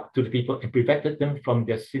stood up to the people and prevented them from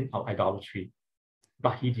their sin of idolatry,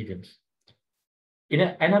 but he didn't. In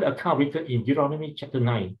another account written in Deuteronomy chapter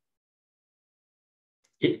 9,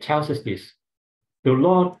 it tells us this: the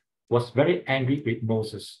Lord was very angry with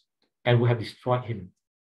Moses and would have destroyed him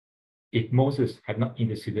if Moses had not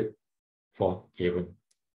interceded for Aaron.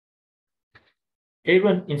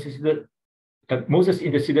 Moses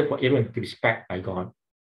interceded for Aaron to be spared by God.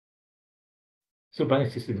 So, brothers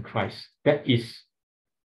and sisters in Christ, that is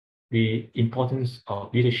the importance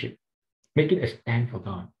of leadership, making a stand for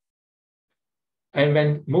God. And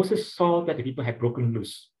when Moses saw that the people had broken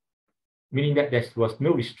loose, meaning that there was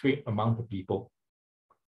no restraint among the people,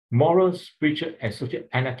 moral, spiritual, and social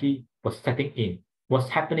anarchy was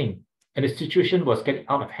happening, and the situation was getting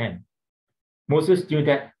out of hand. Moses knew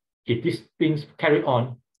that if these things carry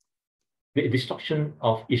on, the destruction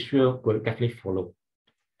of Israel will definitely follow,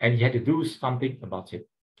 and he had to do something about it.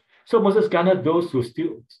 So Moses gathered those who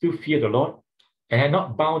still fear the Lord and had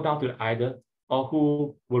not bowed down to the idol, or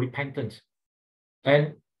who were repentant.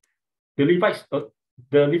 And the Levites,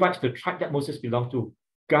 the tribe that Moses belonged to,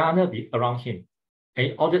 gathered around him, and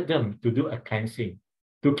he ordered them to do a cleansing,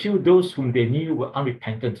 to kill those whom they knew were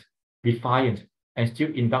unrepentant, defiant, and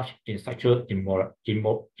still indulged in sexual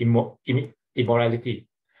immorality,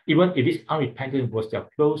 even if this unrepentant was their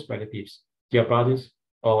close relatives, their brothers,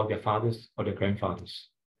 or their fathers, or their grandfathers.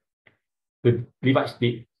 The Levites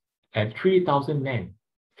did, and 3,000 men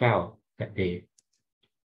fell that day.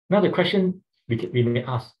 Now the question we may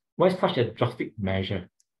ask, why such a drastic measure?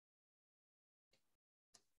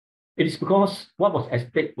 It is because what was at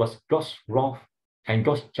stake was God's wrath, and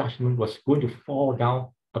God's judgment was going to fall down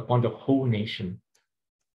upon the whole nation.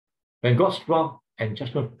 When God's wrath and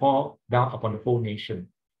judgment fall down upon the whole nation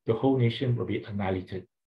will be annihilated.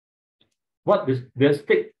 When the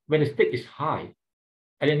stake is high,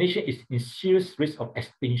 and the nation is in serious risk of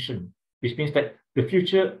extinction, which means that the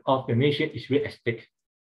future of the nation is really at stake.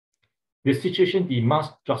 The situation demands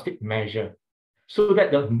drastic measure so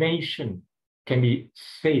that the nation can be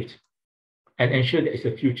saved and ensure there is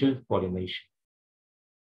a future for the nation.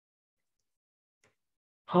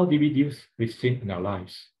 How do we deal with sin in our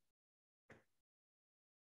lives?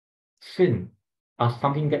 Sin are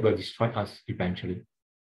something that will destroy us eventually.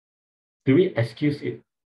 Do we excuse it,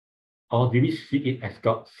 or do we see it as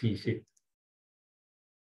God sees it?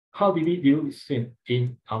 How do we deal with sin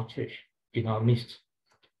in our church, in our midst?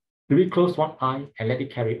 Do we close one eye and let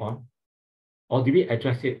it carry on? Or do we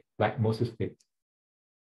address it like Moses did?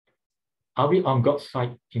 Are we on God's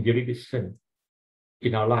side in dealing with sin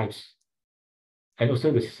in our lives, and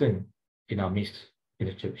also the sin in our midst in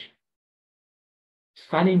the church?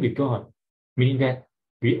 Standing with God, meaning that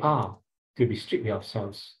we are to be strict with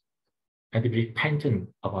ourselves and to be repentant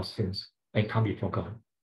of our sins and come before God.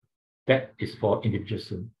 That is for individual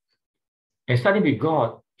sin. And standing with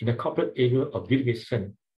God in the corporate area of dealing with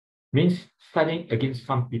sin means standing against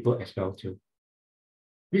some people as well too.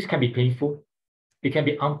 This can be painful, it can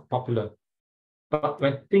be unpopular, but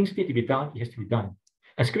when things need to be done, it has to be done.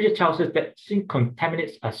 And Scripture tells us that sin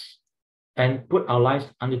contaminates us and put our lives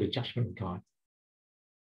under the judgment of God.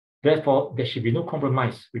 Therefore, there should be no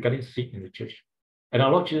compromise regarding sin in the church. And our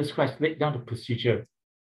Lord Jesus Christ laid down the procedure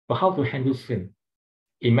for how to handle sin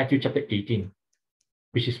in Matthew chapter 18,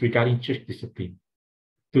 which is regarding church discipline.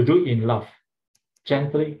 To do it in love,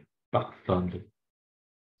 gently but firmly.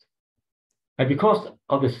 And because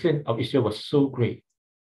of the sin of Israel was so great,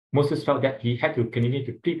 Moses felt that he had to continue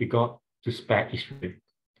to plead with God to spare Israel.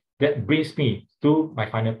 That brings me to my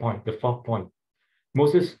final point, the fourth point.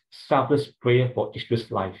 Moses' selfless prayer for Israel's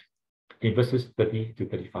life in verses 30 to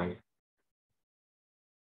 35.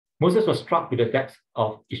 Moses was struck with the depth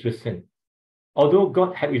of Israel's sin. Although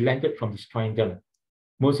God had relented from destroying them,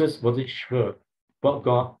 Moses wasn't sure what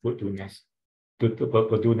God would do next.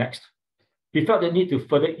 He felt the need to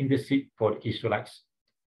further intercede for the Israelites,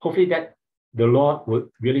 hopefully that the Lord would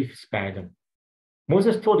really spare them.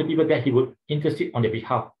 Moses told the people that he would intercede on their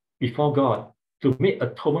behalf before God to make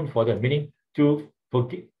atonement for them, meaning to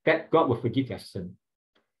forgive, that God would forgive their sin.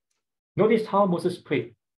 Notice how Moses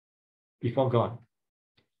prayed before God.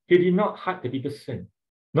 He did not hide the people's sin,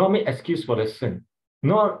 nor make excuse for their sin,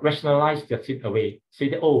 nor rationalize their sin away, say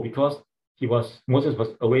that, oh, because Moses was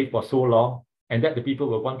away for so long, and that the people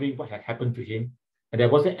were wondering what had happened to him, and there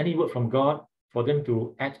wasn't any word from God for them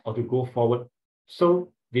to act or to go forward,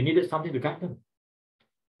 so they needed something to guide them.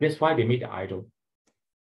 That's why they made the idol.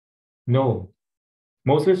 No,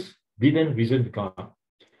 Moses didn't reason with God.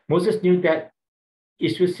 Moses knew that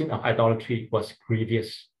Israel's sin of idolatry was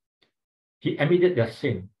grievous. He admitted their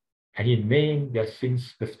sin, and he named their sins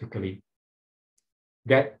specifically.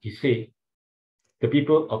 That he said, the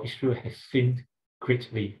people of Israel has sinned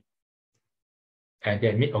greatly, and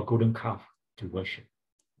they made a golden calf to worship.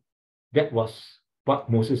 That was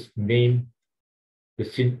what Moses named the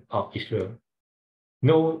sin of Israel.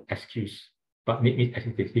 No excuse, but name it as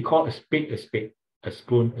it is. He called a spade, a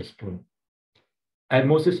spoon, a spoon. And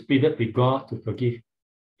Moses pleaded with God to forgive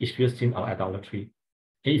Israel's sin of idolatry.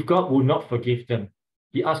 And if God would not forgive them,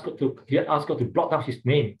 he asked God to blot out his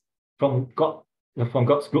name from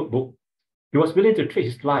God's good book. He was willing to trade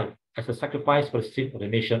his life as a sacrifice for the sin of the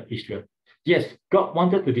nation of Israel. Yes, God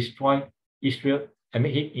wanted to destroy Israel and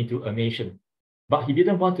make him into a nation, but he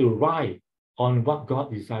didn't want to rely on what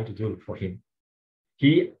God desired to do for him.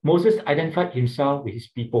 Moses identified himself with his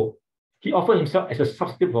people. He offered himself as a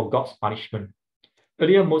substitute for God's punishment.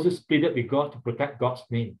 Earlier, Moses pleaded with God to protect God's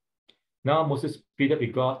name. Now, Moses pleaded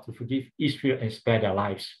with God to forgive Israel and spare their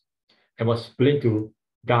lives, and was willing to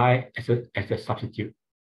die as a substitute.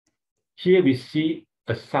 Here we see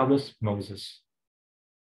a selfless Moses.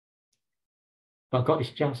 But God is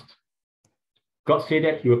just. God said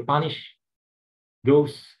that he will punish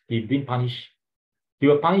those he didn't punish. He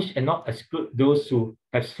will punish and not exclude those who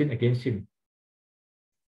have sinned against him.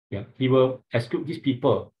 Yeah, he will exclude these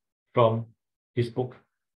people from his book.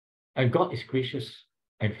 And God is gracious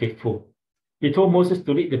and faithful. He told Moses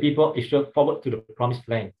to lead the people of Israel forward to the promised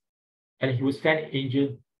land, and he would send an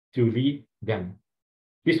angel to lead them.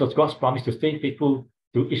 This was God's promise to stay faithful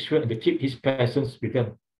to Israel and to keep his presence with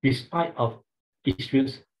them, despite of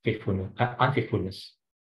Israel's unfaithfulness.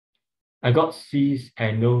 And God sees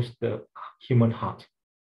and knows the human heart.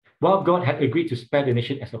 While God had agreed to spare the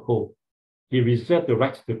nation as a whole, he reserved the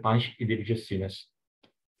right to punish individual sinners.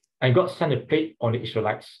 And God sent a plague on the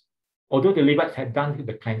Israelites. Although the Levites had done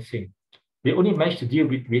the cleansing, they only managed to deal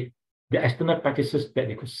with the external practices that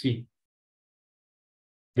they could see.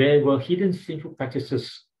 There were hidden sinful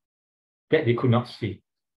practices that they could not see.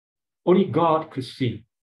 Only God could see,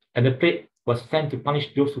 and the plague was sent to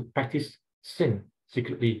punish those who practiced sin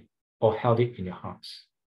secretly or held it in their hearts.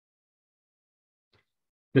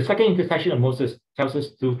 The second intercession of Moses tells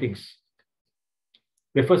us two things.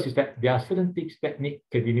 The first is that there are certain things that need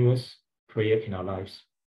continuous prayer in our lives.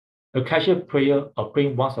 A casual prayer or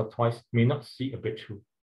praying once or twice may not see a breakthrough.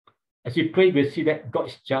 As we pray, we'll see that God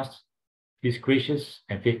is just, He's gracious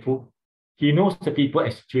and faithful. He knows the people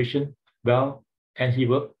and situation well, and He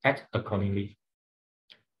will act accordingly.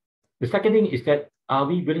 The second thing is that, are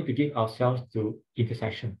we willing to give ourselves to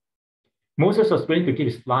intercession? Moses was willing to give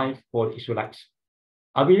his life for the Israelites.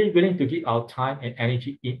 Are we willing to give our time and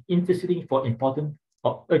energy in interceding for important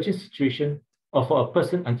or urgent situation or for a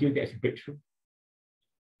person until there is a breakthrough?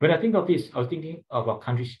 When I think of this, I was thinking of our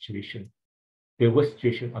country's situation, the worst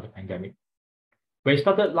situation of the pandemic. When it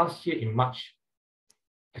started last year in March,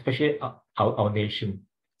 especially our nation,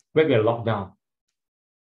 where we are locked down,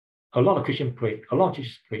 a lot of Christians prayed, a lot of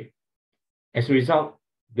churches prayed. As a result,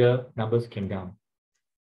 the numbers came down.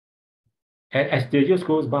 And as the years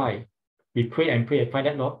goes by, we pray and pray and find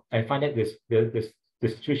that the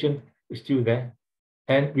situation is still there.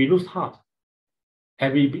 And we lose heart.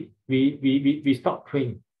 And we stop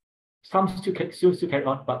praying. Some still carry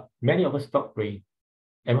on, but many of us stop praying.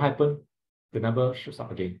 And what happened? The number shoots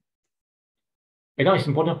up again. And now it's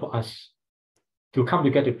important for us to come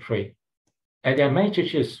together to pray. And there are many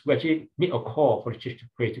churches who actually make a call for the church to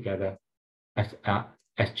pray together as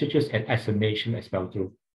churches and as a nation as well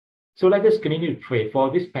too. So let us continue to pray.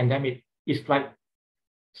 For this pandemic is like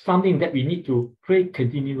something that we need to pray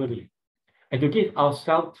continually and to give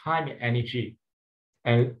ourselves time and energy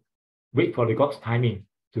and wait for the God's timing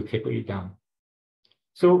to taper it down.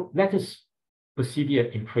 So let us persevere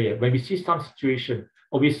in prayer. When we see some situation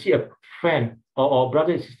or we see a friend or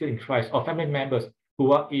brother and sister in Christ or family members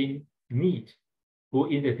who are in need, who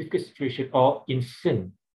are in a difficult situation or in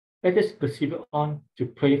sin, let us persevere on to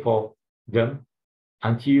pray for them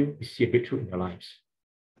until we see a breakthrough in their lives.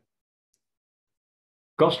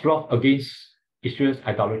 God's wrath against Israel's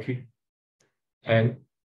idolatry, and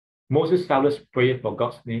Moses' selfless prayer for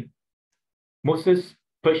God's name. Moses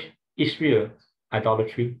purged Israel's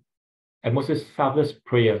idolatry, and Moses' selfless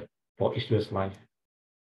prayer for Israel's life.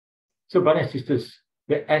 So, brothers and sisters,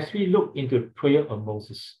 that as we look into the prayer of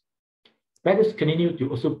Moses, let us continue to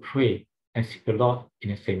also pray and seek the Lord in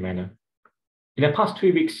the same manner. In the past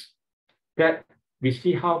 3 weeks, that we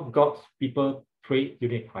see how God's people pray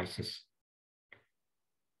during crisis.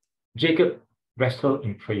 Jacob wrestled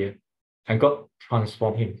in prayer, and God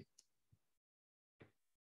transformed him.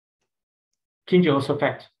 King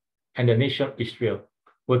Jehoshaphat and the nation of Israel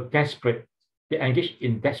were desperate. They engaged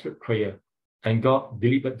in desperate prayer, and God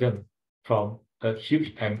delivered them from a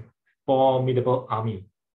huge and formidable army.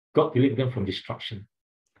 God delivered them from destruction.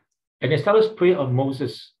 And in the selfless prayer of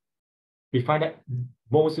Moses, we find that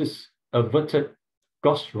Moses averted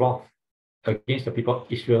God's wrath against the people of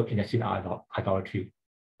Israel in their sin of idolatry.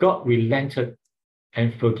 God relented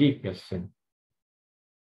and forgave their sin.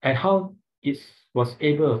 And how was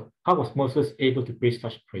Moses able to pray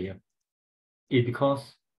such prayer? It's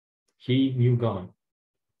because he knew God.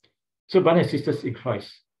 So, brothers and sisters in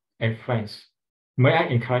Christ and friends, may I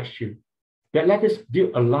encourage you that let us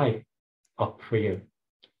build a life of prayer,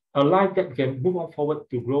 a life that can move on forward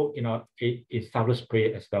to grow in selfless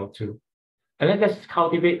prayer as well too. And let us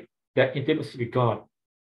cultivate that intimacy with God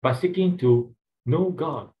by seeking to know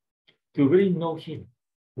God, to really know Him,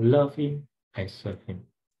 love Him, and serve Him.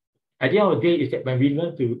 At the end of the day, is that when we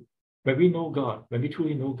know God, when we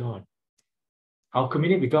truly know God, our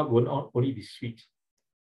communion with God will not only be sweet,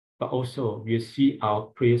 but also we'll see our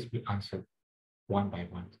prayers be answered one by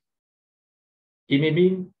one. It may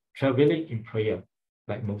mean traveling in prayer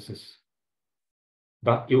like Moses,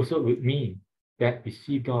 but it also would mean that we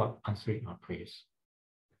see God answering our prayers.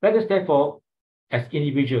 Let us therefore, as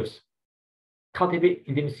individuals, cultivate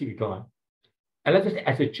intimacy with God. And let us,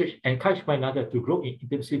 as a church, encourage one another to grow in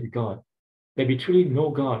intimacy with God, that we truly know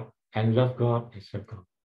God and love God and serve God.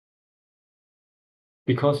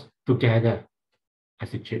 Because together,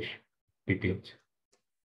 as a church, we build.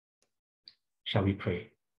 Shall we pray?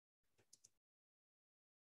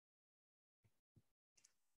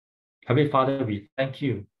 Heavenly Father, we thank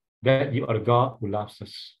you that you are the God who loves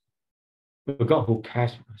us, the God who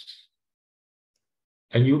cares for us.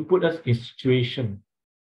 And you put us in situation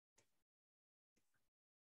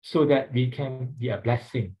so that we can be a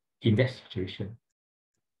blessing in that situation.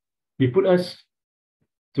 You put us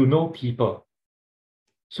to know people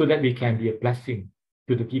so that we can be a blessing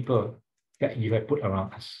to the people that you have put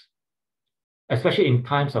around us, especially in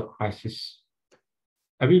times of crisis.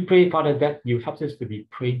 And we pray, Father, that you help us to be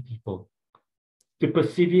praying people, to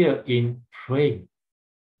persevere in praying,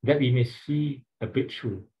 that we may see a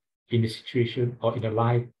breakthrough in the situation or in the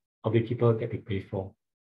life of the people that we pray for.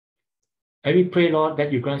 And we pray, Lord,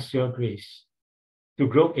 that you grant us your grace to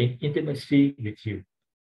grow in intimacy with you,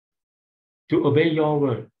 to obey your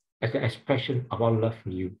word as an expression of our love for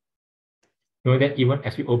you. Knowing that even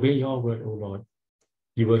as we obey your word, O Lord,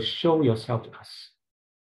 you will show yourself to us.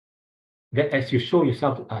 That as you show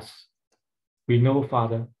yourself to us, we know,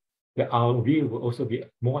 Father, that our will will also be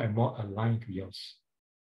more and more aligned to yours.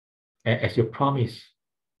 And as you promise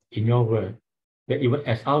in your word, that even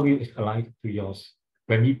as our will is aligned to yours,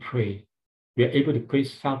 when we pray, we are able to pray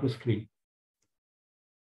selflessly,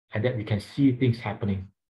 and that we can see things happening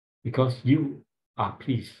because you are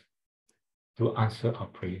pleased to answer our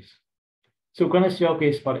prayers. So grant us your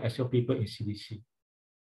grace, Father, as your people in CDC,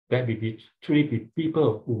 that we truly be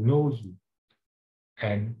people who know you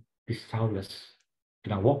and be selfless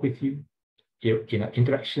in our walk with you, in our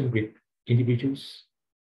interaction with individuals,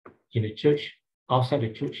 in the church, outside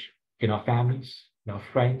the church, in our families, in our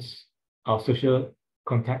friends, our social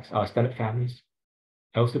contacts, our extended families,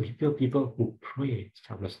 and also be people who pray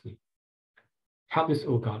selflessly. Help us,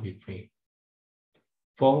 O God, we pray.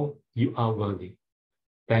 For you are worthy.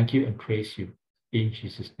 Thank you and praise you in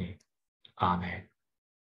Jesus' name. Amen.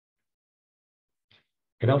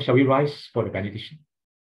 And now shall we rise for the benediction?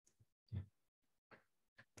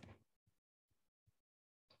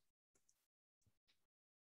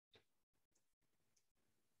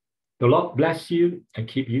 The Lord bless you and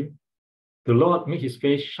keep you. The Lord make his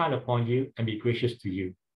face shine upon you and be gracious to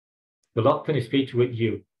you. The Lord turn his face toward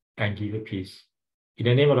you and give you peace. In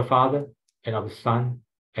the name of the Father, and of the Son,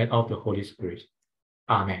 and of the Holy Spirit.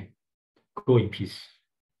 Amen. Go in peace.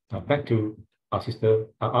 Now back to our sister,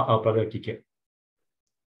 our brother Keat.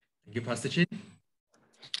 Thank you, Pastor Chin.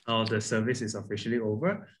 Now the service is officially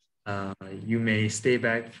over. You may stay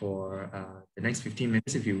back for the next 15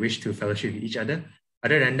 minutes if you wish to fellowship with each other.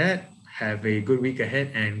 Other than that, have a good week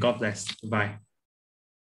ahead and God bless. Bye.